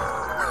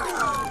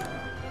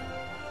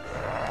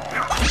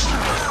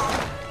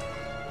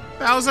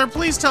 Bowser,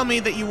 please tell me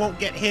that you won't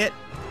get hit.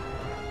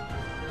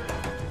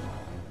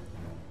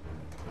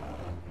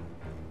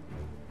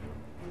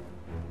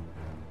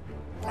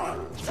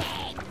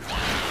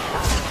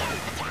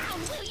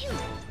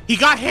 He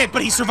got hit,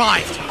 but he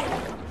survived.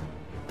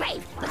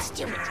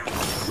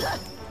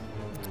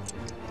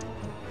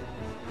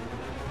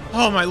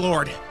 Oh my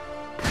lord.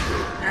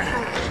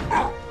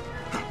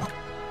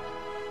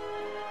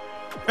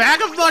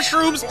 Bag of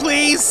mushrooms,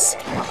 please!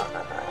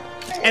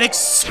 And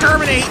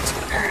exterminate!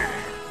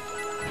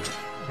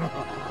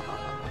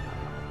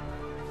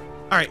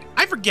 Alright,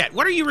 I forget.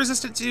 What are you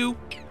resistant to?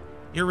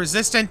 You're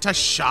resistant to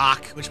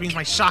shock, which means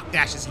my shock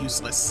dash is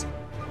useless.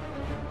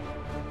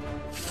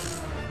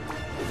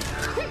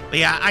 But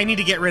yeah, I need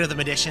to get rid of the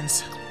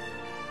magicians.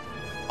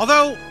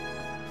 Although,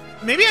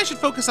 maybe I should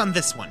focus on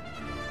this one.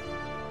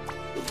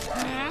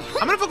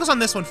 I'm gonna focus on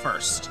this one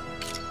first.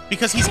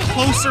 Because he's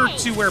closer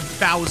to where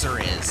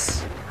Bowser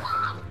is.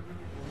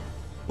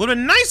 Would've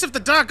been nice if the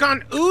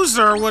doggone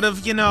Oozer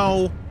would've, you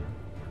know...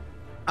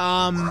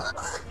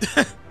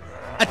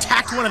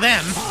 attacked one of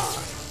them.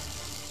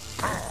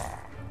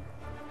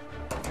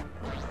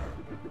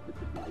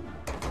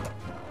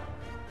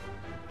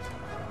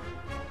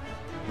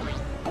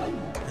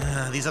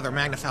 These other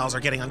Magnafowls are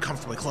getting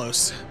uncomfortably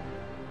close.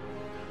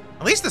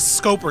 At least the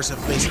Scopers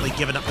have basically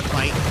given up the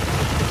fight.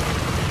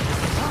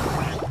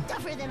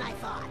 Tougher than I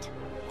thought.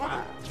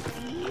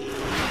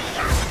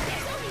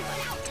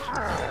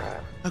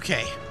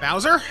 Okay,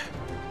 Bowser.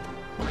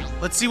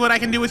 Let's see what I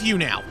can do with you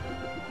now.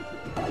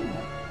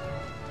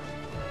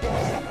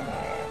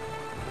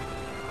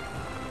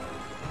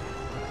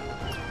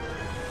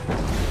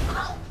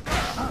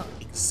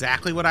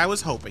 Exactly what I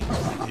was hoping to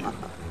do.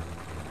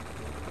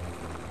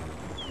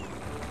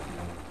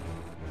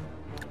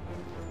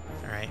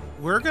 Alright,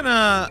 we're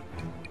gonna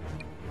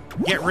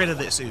get rid of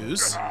this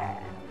ooze.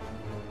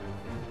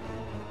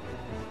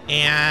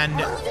 And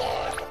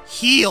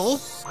heal.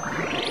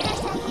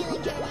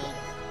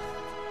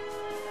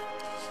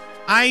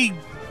 I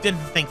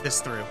didn't think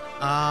this through.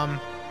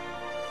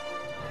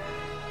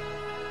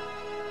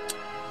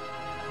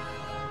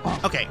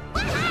 Okay.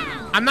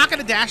 I'm not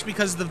gonna dash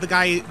because of the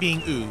guy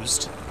being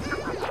oozed.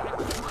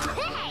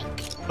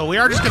 But we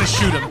are just gonna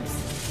shoot him.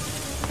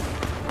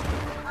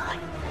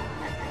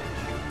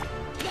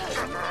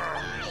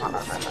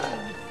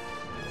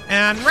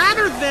 And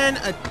rather than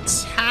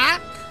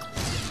attack,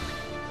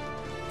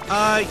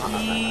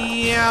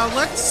 yeah,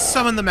 let's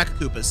summon the Mecha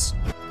Koopas.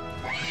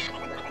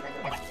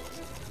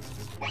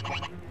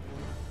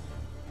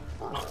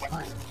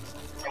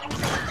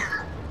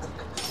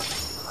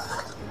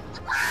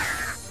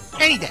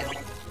 And he dead.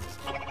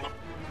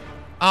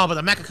 Oh, but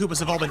the Mecha Koopas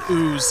have all been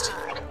oozed.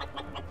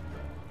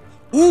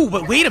 Ooh,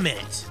 but wait a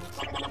minute.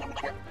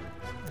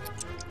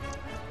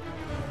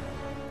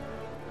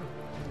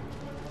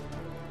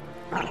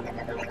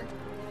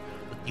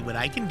 See what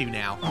I can do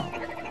now.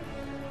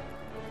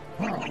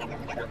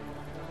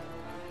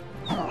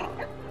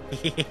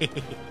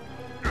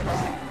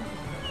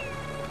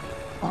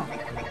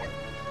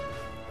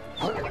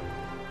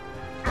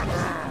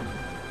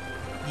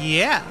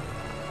 Yeah.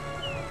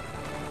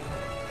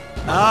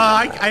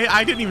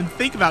 I didn't even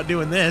think about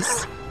doing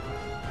this.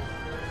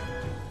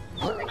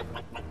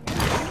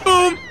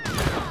 Boom!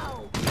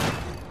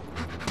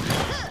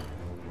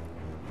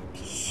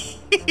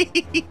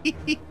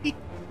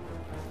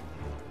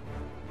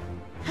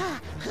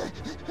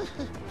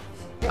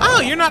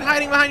 Oh, you're not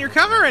hiding behind your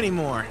cover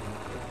anymore.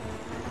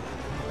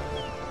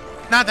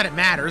 Not that it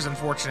matters,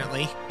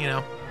 unfortunately. You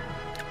know,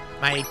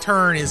 my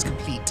turn is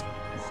complete.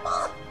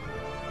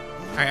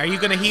 Alright, are you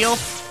gonna heal?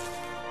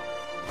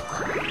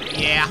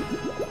 Yeah.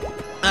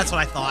 That's what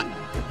I thought.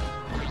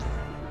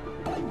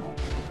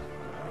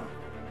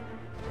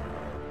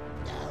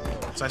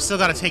 So I've still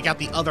got to take out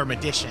the other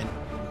magician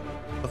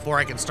before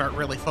I can start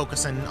really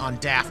focusing on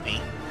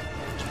Daphne.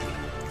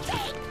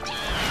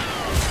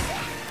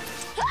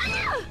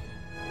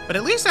 But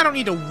at least I don't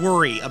need to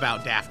worry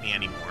about Daphne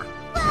anymore.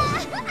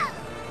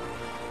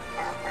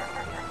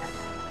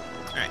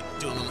 Alright,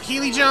 do a little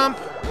Healy jump.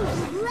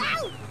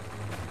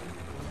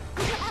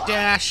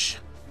 Dash.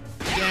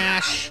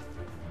 Dash.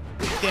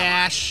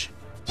 Dash.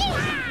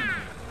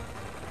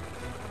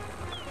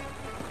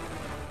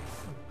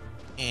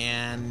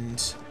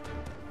 And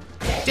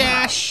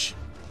dash.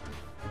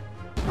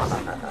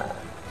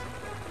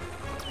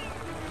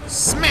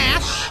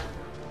 Smash.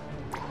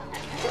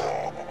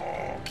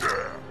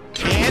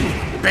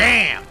 And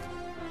bam.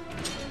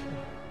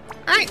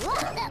 All right.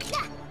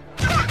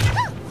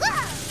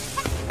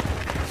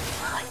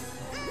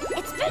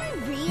 It's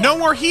been real. No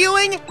more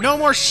healing, no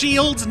more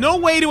shields, no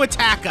way to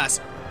attack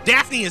us.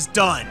 Daphne is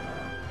done.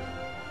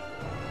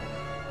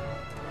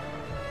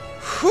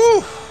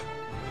 Whew.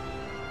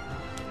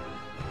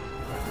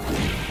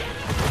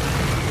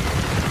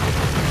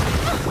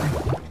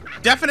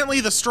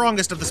 Definitely the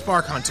strongest of the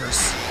Spark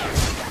Hunters.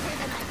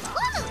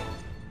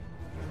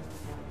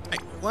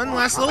 Right, one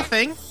last little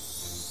thing.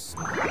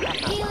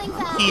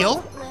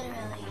 Heal.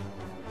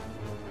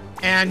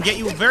 And get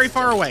you very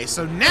far away.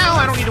 So now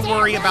I don't need to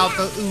worry about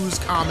the ooze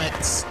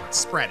comets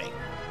spreading.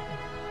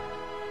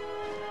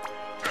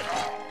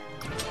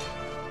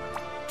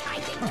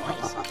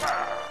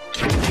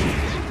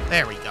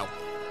 There we go.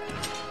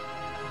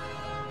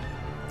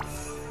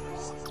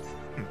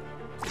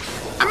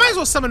 I might as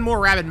well summon more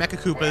rabid Mecha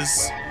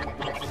Koopas.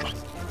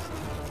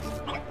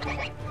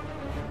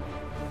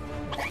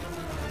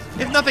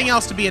 If nothing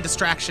else, to be a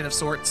distraction of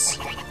sorts.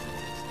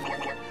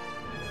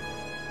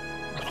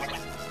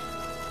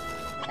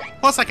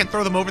 Plus, I can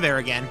throw them over there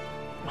again.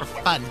 For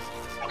fun.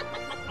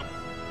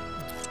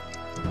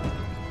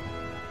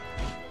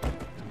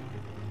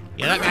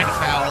 Yeah, that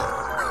Magnifowl...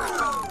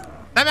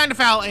 That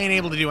Magnifowl ain't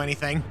able to do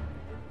anything.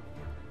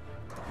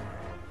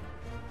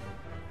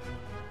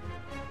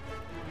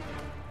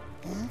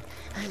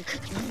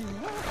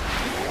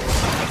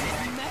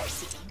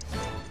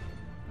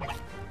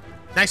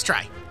 Nice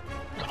try.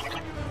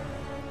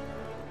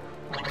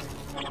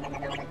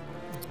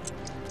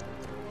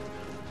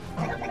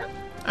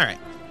 All right.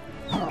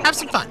 Have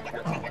some fun.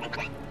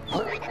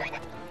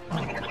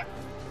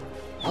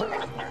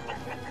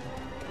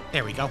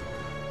 There we go.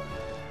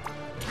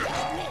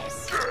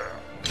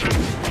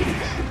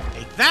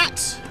 Take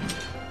that.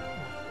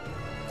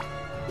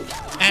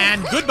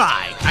 And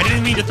goodbye. I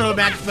didn't mean to throw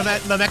the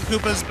Mecha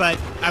Koopas, but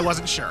I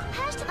wasn't sure.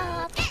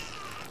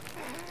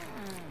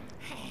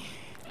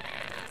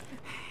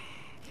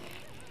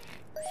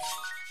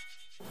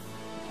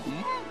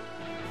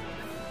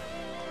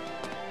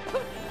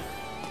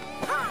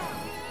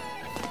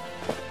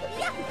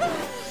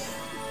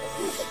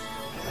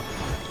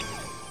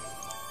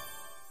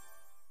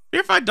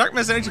 Purified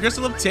Darkmess Energy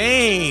Crystal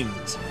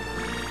obtained.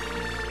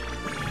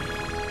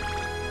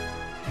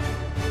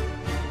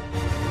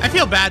 I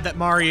feel bad that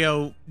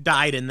Mario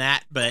died in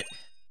that, but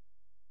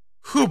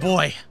whew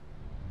boy.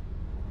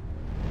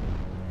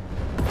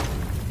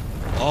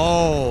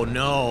 Oh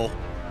no.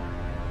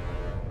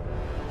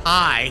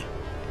 Hi.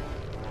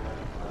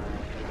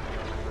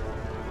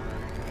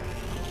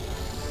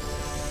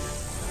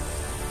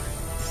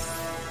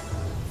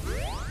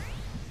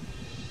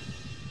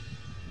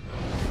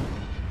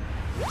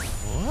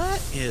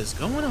 What is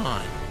going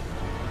on?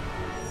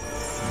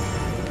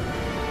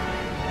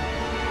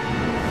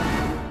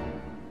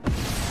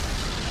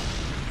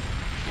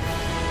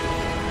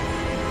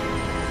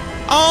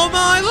 Oh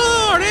my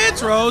lord,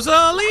 it's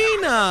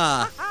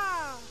Rosalina!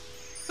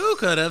 Who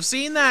could have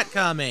seen that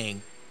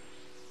coming?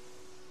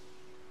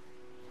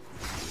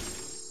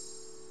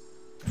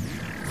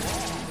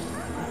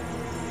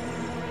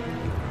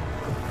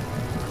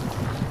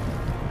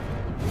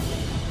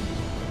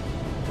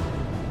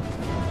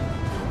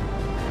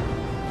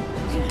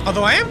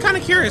 Although I am kind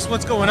of curious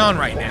what's going on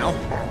right now.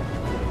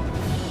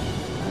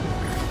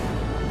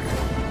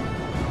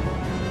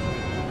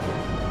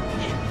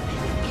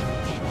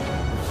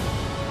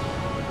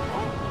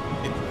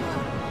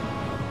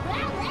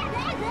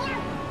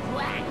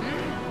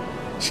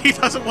 She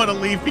doesn't want to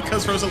leave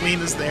because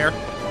Rosalina's there.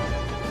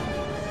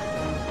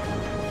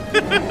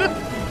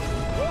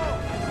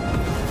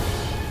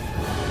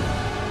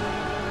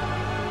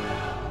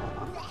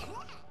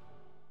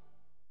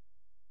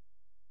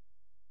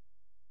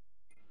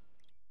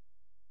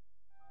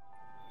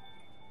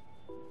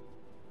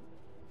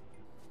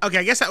 Okay,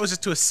 I guess that was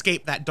just to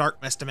escape that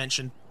Darkmess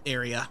dimension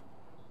area.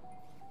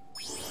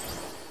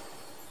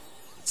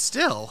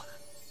 Still,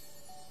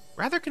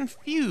 rather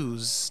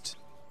confused.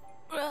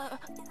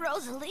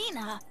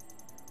 Rosalina.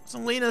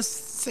 Rosalina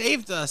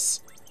saved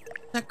us.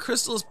 That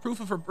crystal is proof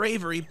of her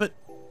bravery, but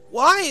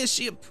why is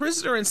she a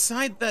prisoner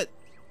inside that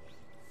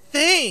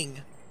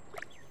thing?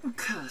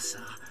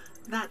 Cursa.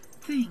 That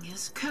thing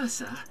is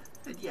Cursa.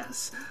 And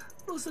yes,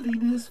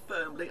 Rosalina is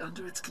firmly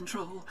under its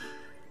control.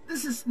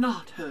 This is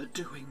not her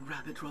doing,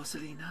 Rabbid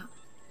Rosalina.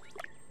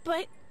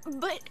 But...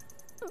 But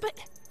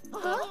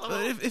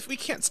if we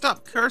can't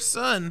stop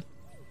Cursa and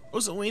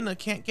Rosalina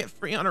can't get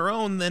free on her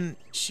own, then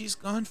she's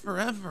gone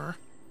forever.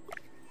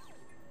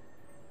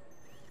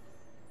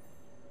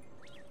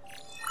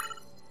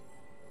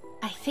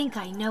 I think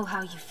I know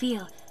how you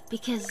feel,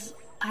 because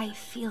I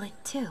feel it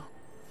too.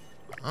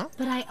 Huh?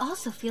 But I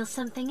also feel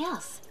something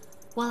else.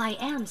 While I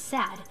am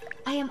sad,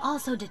 I am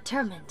also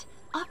determined,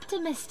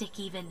 optimistic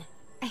even.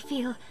 I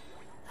feel...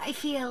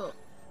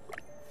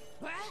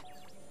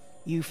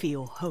 You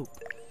feel hope.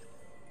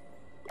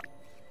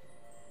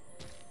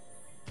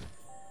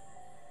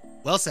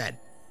 Well said.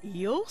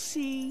 You'll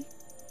see.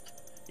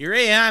 Your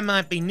AI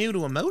might be new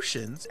to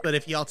emotions, but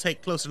if y'all take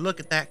a closer look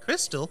at that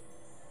crystal,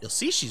 you'll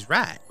see she's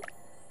right.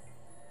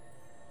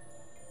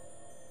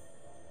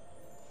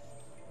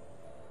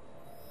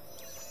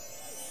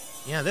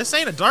 Yeah, this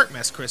ain't a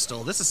Darkmess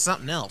crystal. This is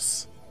something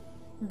else.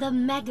 The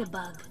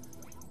Megabug,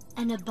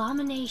 an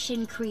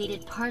abomination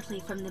created partly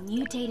from the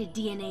mutated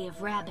DNA of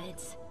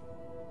Rabbids.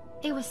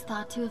 It was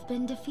thought to have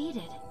been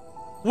defeated.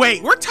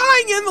 Wait, we're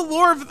tying in the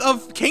lore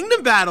of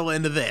Kingdom Battle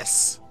into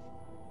this.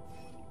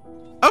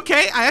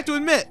 Okay, I have to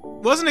admit,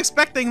 wasn't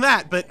expecting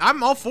that, but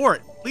I'm all for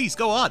it. Please,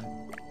 go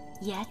on.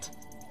 Yet,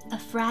 a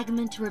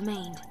fragment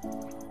remained,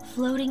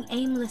 floating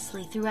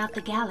aimlessly throughout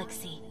the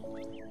galaxy.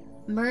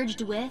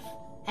 Merged with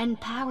and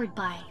powered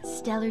by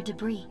stellar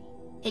debris,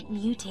 it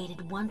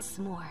mutated once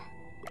more.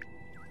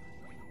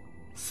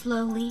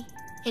 Slowly,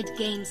 it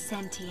gained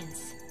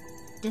sentience.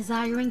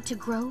 Desiring to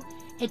grow,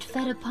 it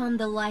fed upon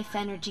the life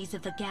energies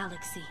of the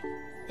galaxy,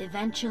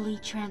 eventually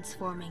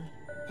transforming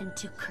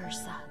into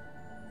Cursa.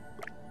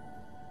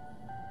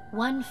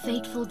 One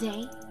fateful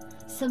day,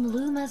 some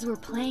Lumas were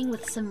playing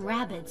with some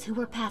Rabbids who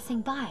were passing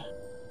by.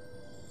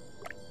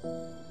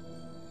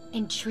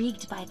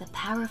 Intrigued by the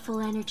powerful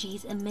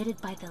energies emitted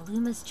by the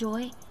Luma's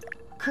joy,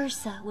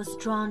 Cursa was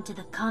drawn to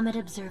the Comet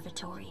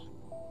Observatory.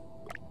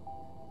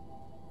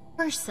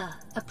 Cursa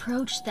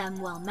approached them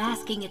while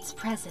masking its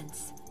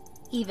presence.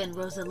 Even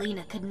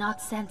Rosalina could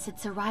not sense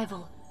its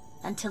arrival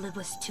until it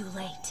was too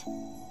late.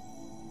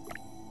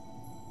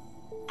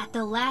 At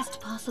the last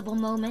possible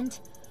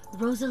moment,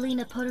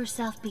 Rosalina put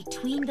herself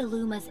between the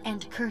Lumas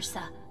and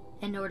Cursa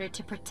in order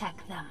to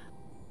protect them.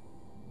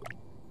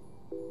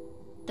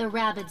 The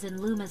Rabbids and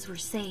Lumas were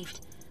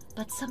saved,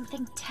 but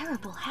something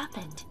terrible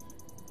happened.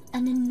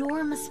 An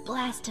enormous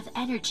blast of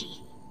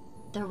energy.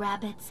 The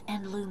Rabbids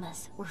and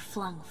Lumas were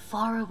flung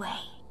far away,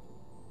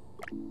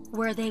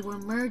 where they were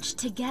merged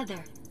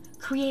together,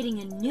 creating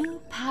a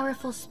new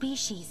powerful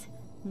species,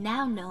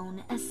 now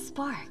known as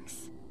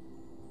Sparks.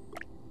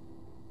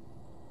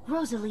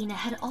 Rosalina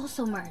had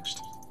also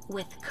merged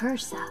with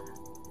Cursa.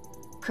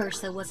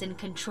 Cursa was in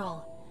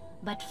control,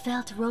 but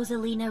felt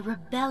Rosalina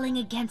rebelling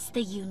against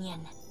the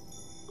Union.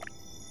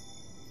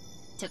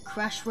 To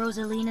crush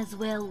Rosalina's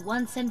will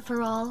once and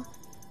for all,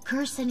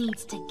 Cursa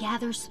needs to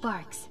gather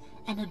Sparks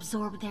and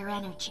absorb their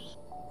energy.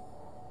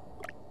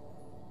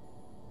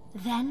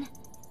 Then,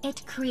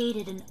 it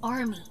created an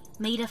army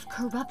made of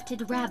corrupted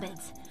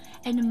Rabbids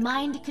and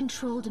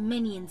mind-controlled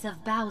minions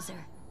of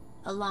Bowser,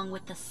 along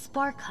with the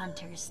Spark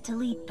Hunters to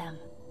lead them.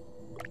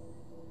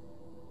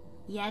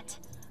 Yet,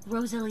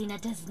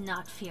 Rosalina does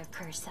not fear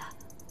Cursa.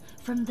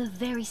 From the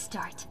very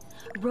start,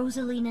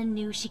 Rosalina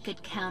knew she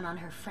could count on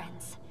her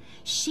friends.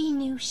 She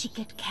knew she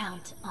could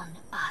count on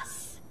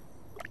us.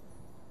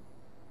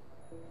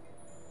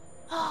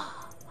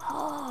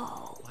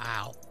 Oh.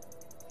 Wow.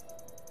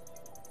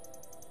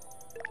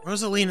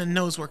 Rosalina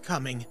knows we're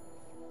coming.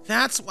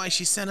 That's why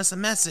she sent us a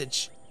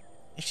message.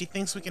 If she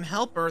thinks we can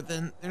help her,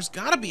 then there's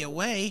gotta be a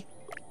way.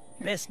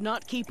 Best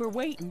not keep her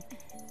waiting.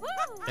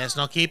 Best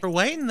not keep her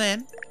waiting,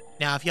 then.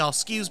 Now, if y'all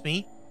excuse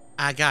me,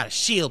 I got a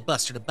shield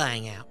buster to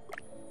bang out.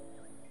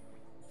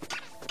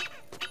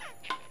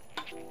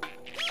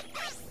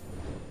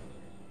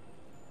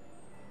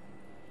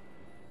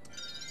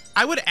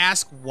 I would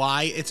ask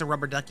why it's a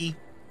rubber ducky.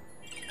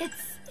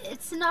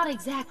 It's not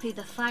exactly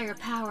the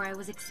firepower I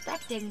was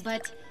expecting,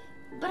 but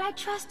I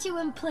trust you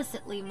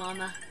implicitly,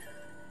 Mama.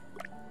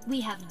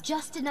 We have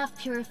just enough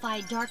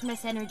purified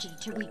Darkmess energy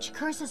to reach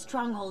Cursa's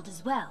stronghold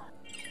as well.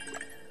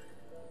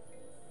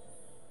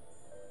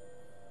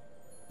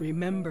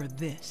 Remember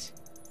this.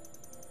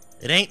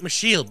 It ain't my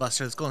shield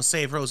buster that's gonna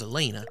save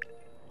Rosalina.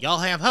 Y'all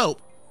have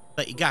hope,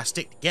 but you gotta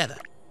stick together.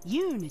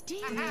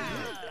 Unity.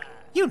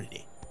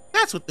 Unity.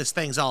 That's what this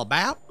thing's all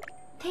about.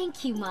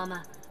 Thank you,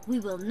 Mama. We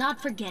will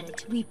not forget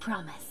it, we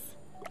promise.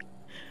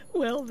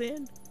 Well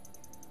then.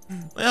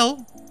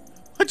 Well,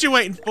 what you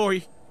waiting for?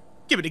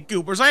 Give it to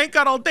goobers. I ain't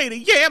got all day to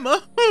yammer.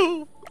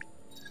 Ooh.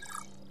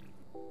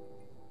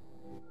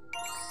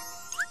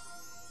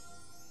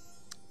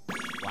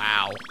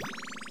 Wow.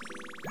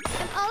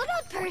 I'm all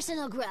about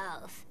personal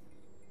growth.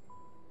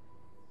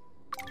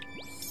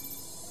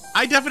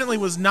 I definitely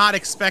was not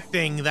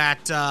expecting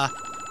that,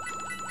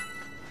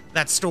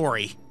 that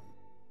story.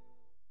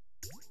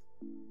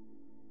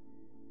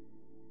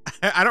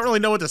 I don't really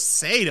know what to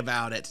say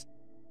about it.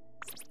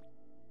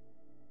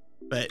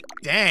 But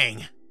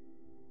dang.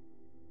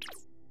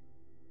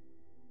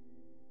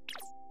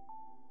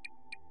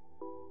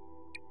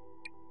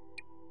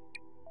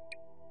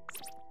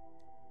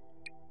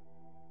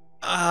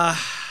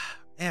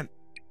 Man.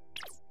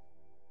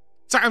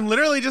 Sorry, I'm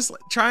literally just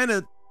trying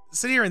to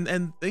sit here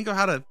and think of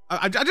how to.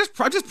 I'm just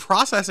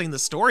processing the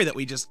story that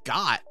we just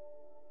got.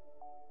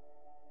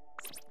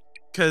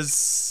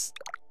 Cause,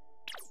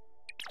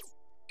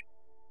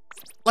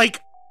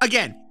 like,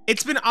 again,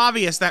 it's been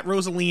obvious that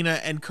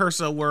Rosalina and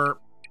Cursa were,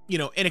 you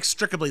know,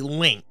 inextricably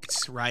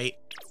linked, right?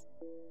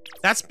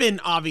 That's been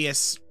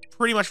obvious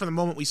pretty much from the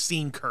moment we've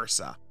seen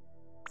Cursa.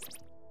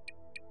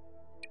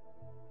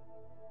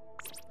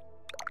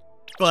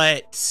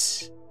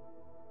 But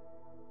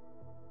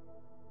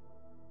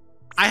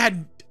I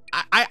had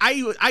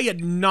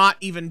not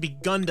even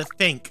begun to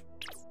think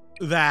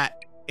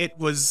that it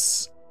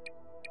was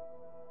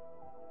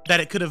that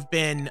it could have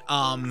been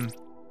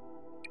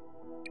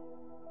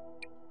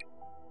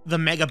the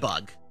Mega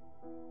Bug.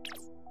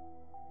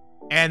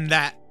 And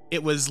that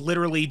it was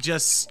literally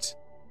just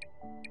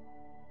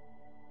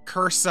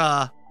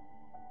Cursa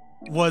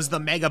was the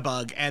Mega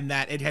Bug and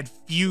that it had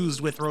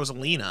fused with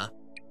Rosalina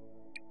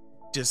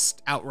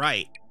just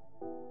outright.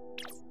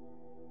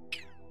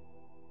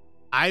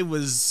 I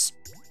was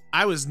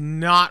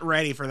not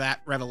ready for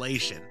that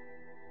revelation.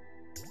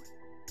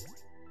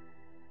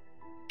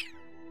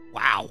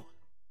 Wow.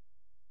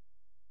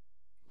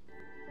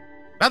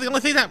 About the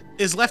only thing that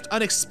is left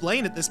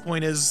unexplained at this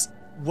point is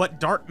what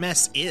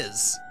Darkmess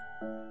is.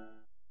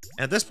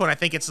 And at this point, I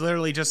think it's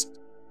literally just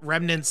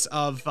remnants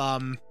of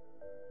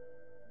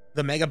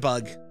the Mega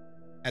Bug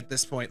at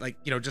this point. Like,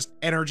 you know, just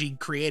energy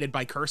created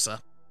by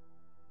Cursa,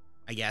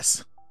 I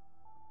guess.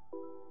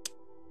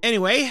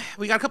 Anyway,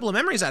 we got a couple of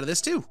memories out of this,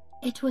 too.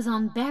 It was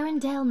on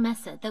Barrendale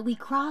Mesa that we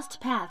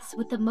crossed paths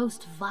with the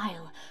most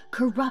vile,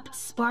 corrupt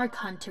spark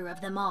hunter of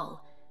them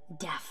all,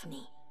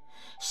 Daphne.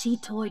 She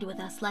toyed with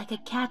us like a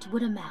cat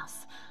would a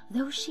mouse,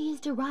 though she is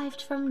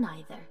derived from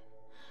neither.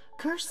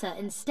 Cursa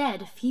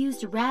instead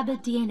fused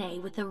rabbit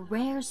DNA with a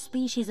rare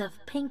species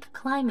of pink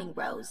climbing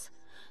rose,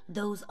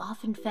 those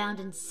often found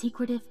in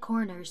secretive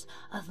corners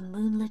of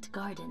moonlit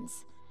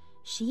gardens.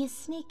 She is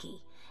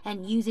sneaky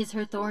and uses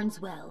her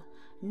thorns well,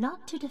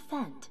 not to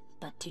defend,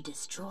 but to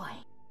destroy.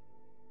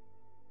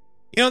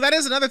 You know, that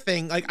is another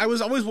thing. Like, I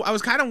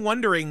was kind of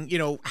wondering, you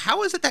know,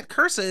 how is it that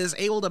Cursa is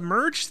able to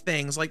merge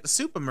things like the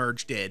Super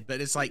Merge did? But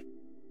it's like,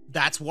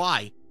 that's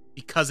why.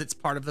 Because it's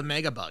part of the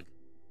Mega Bug.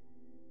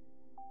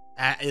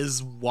 That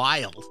is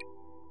wild.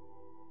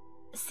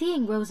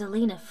 Seeing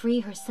Rosalina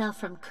free herself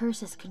from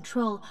Cursa's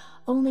control,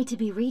 only to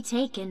be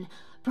retaken,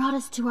 brought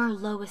us to our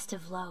lowest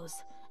of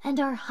lows,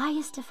 and our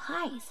highest of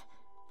highs.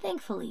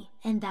 Thankfully,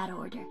 in that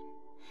order.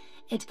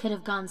 It could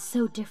have gone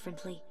so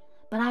differently,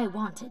 but I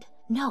wanted,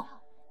 no,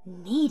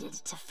 needed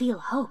to feel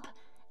hope,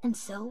 and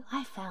so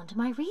I found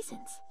my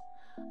reasons.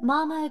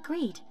 Mama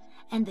agreed,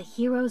 and the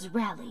heroes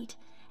rallied,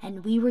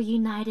 and we were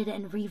united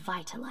and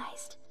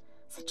revitalized.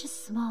 Such a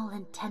small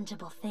and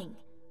tangible thing,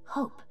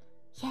 hope,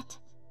 yet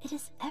it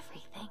is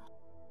everything.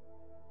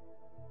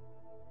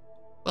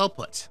 Well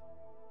put.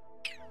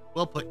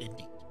 Well put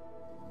indeed.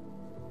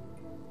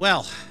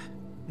 Well,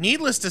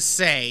 needless to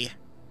say,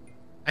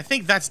 I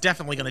think that's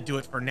definitely going to do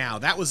it for now.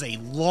 That was a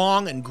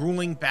long and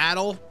grueling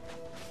battle.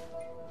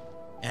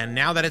 And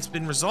now that it's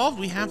been resolved,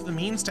 we have the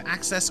means to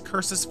access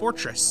Cursa's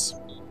fortress.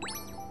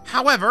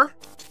 However,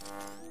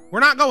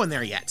 we're not going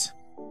there yet.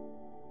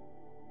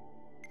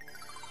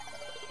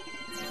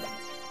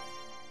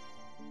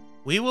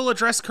 We will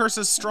address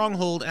Cursa's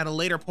stronghold at a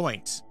later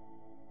point.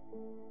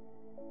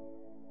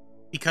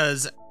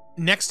 Because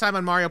next time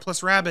on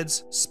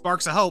Mario+Rabbids,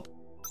 Sparks of Hope,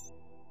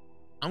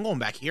 I'm going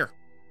back here.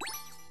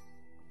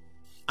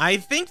 I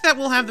think that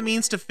we'll have the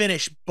means to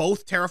finish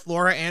both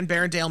Terraflora and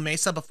Barrendale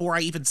Mesa before I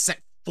even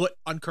set foot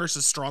on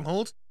Cursa's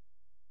stronghold.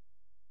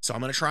 So I'm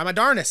going to try my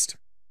darnest.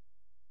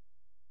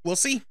 We'll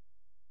see.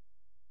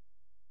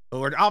 But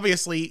we're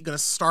obviously going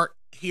to start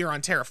here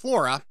on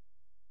Terraflora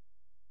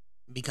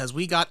because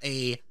we got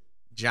a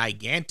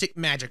gigantic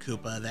Magic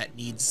Koopa that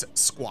needs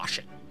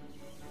squashing.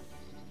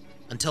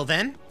 Until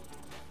then,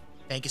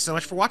 thank you so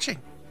much for watching.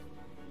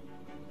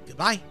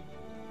 Goodbye.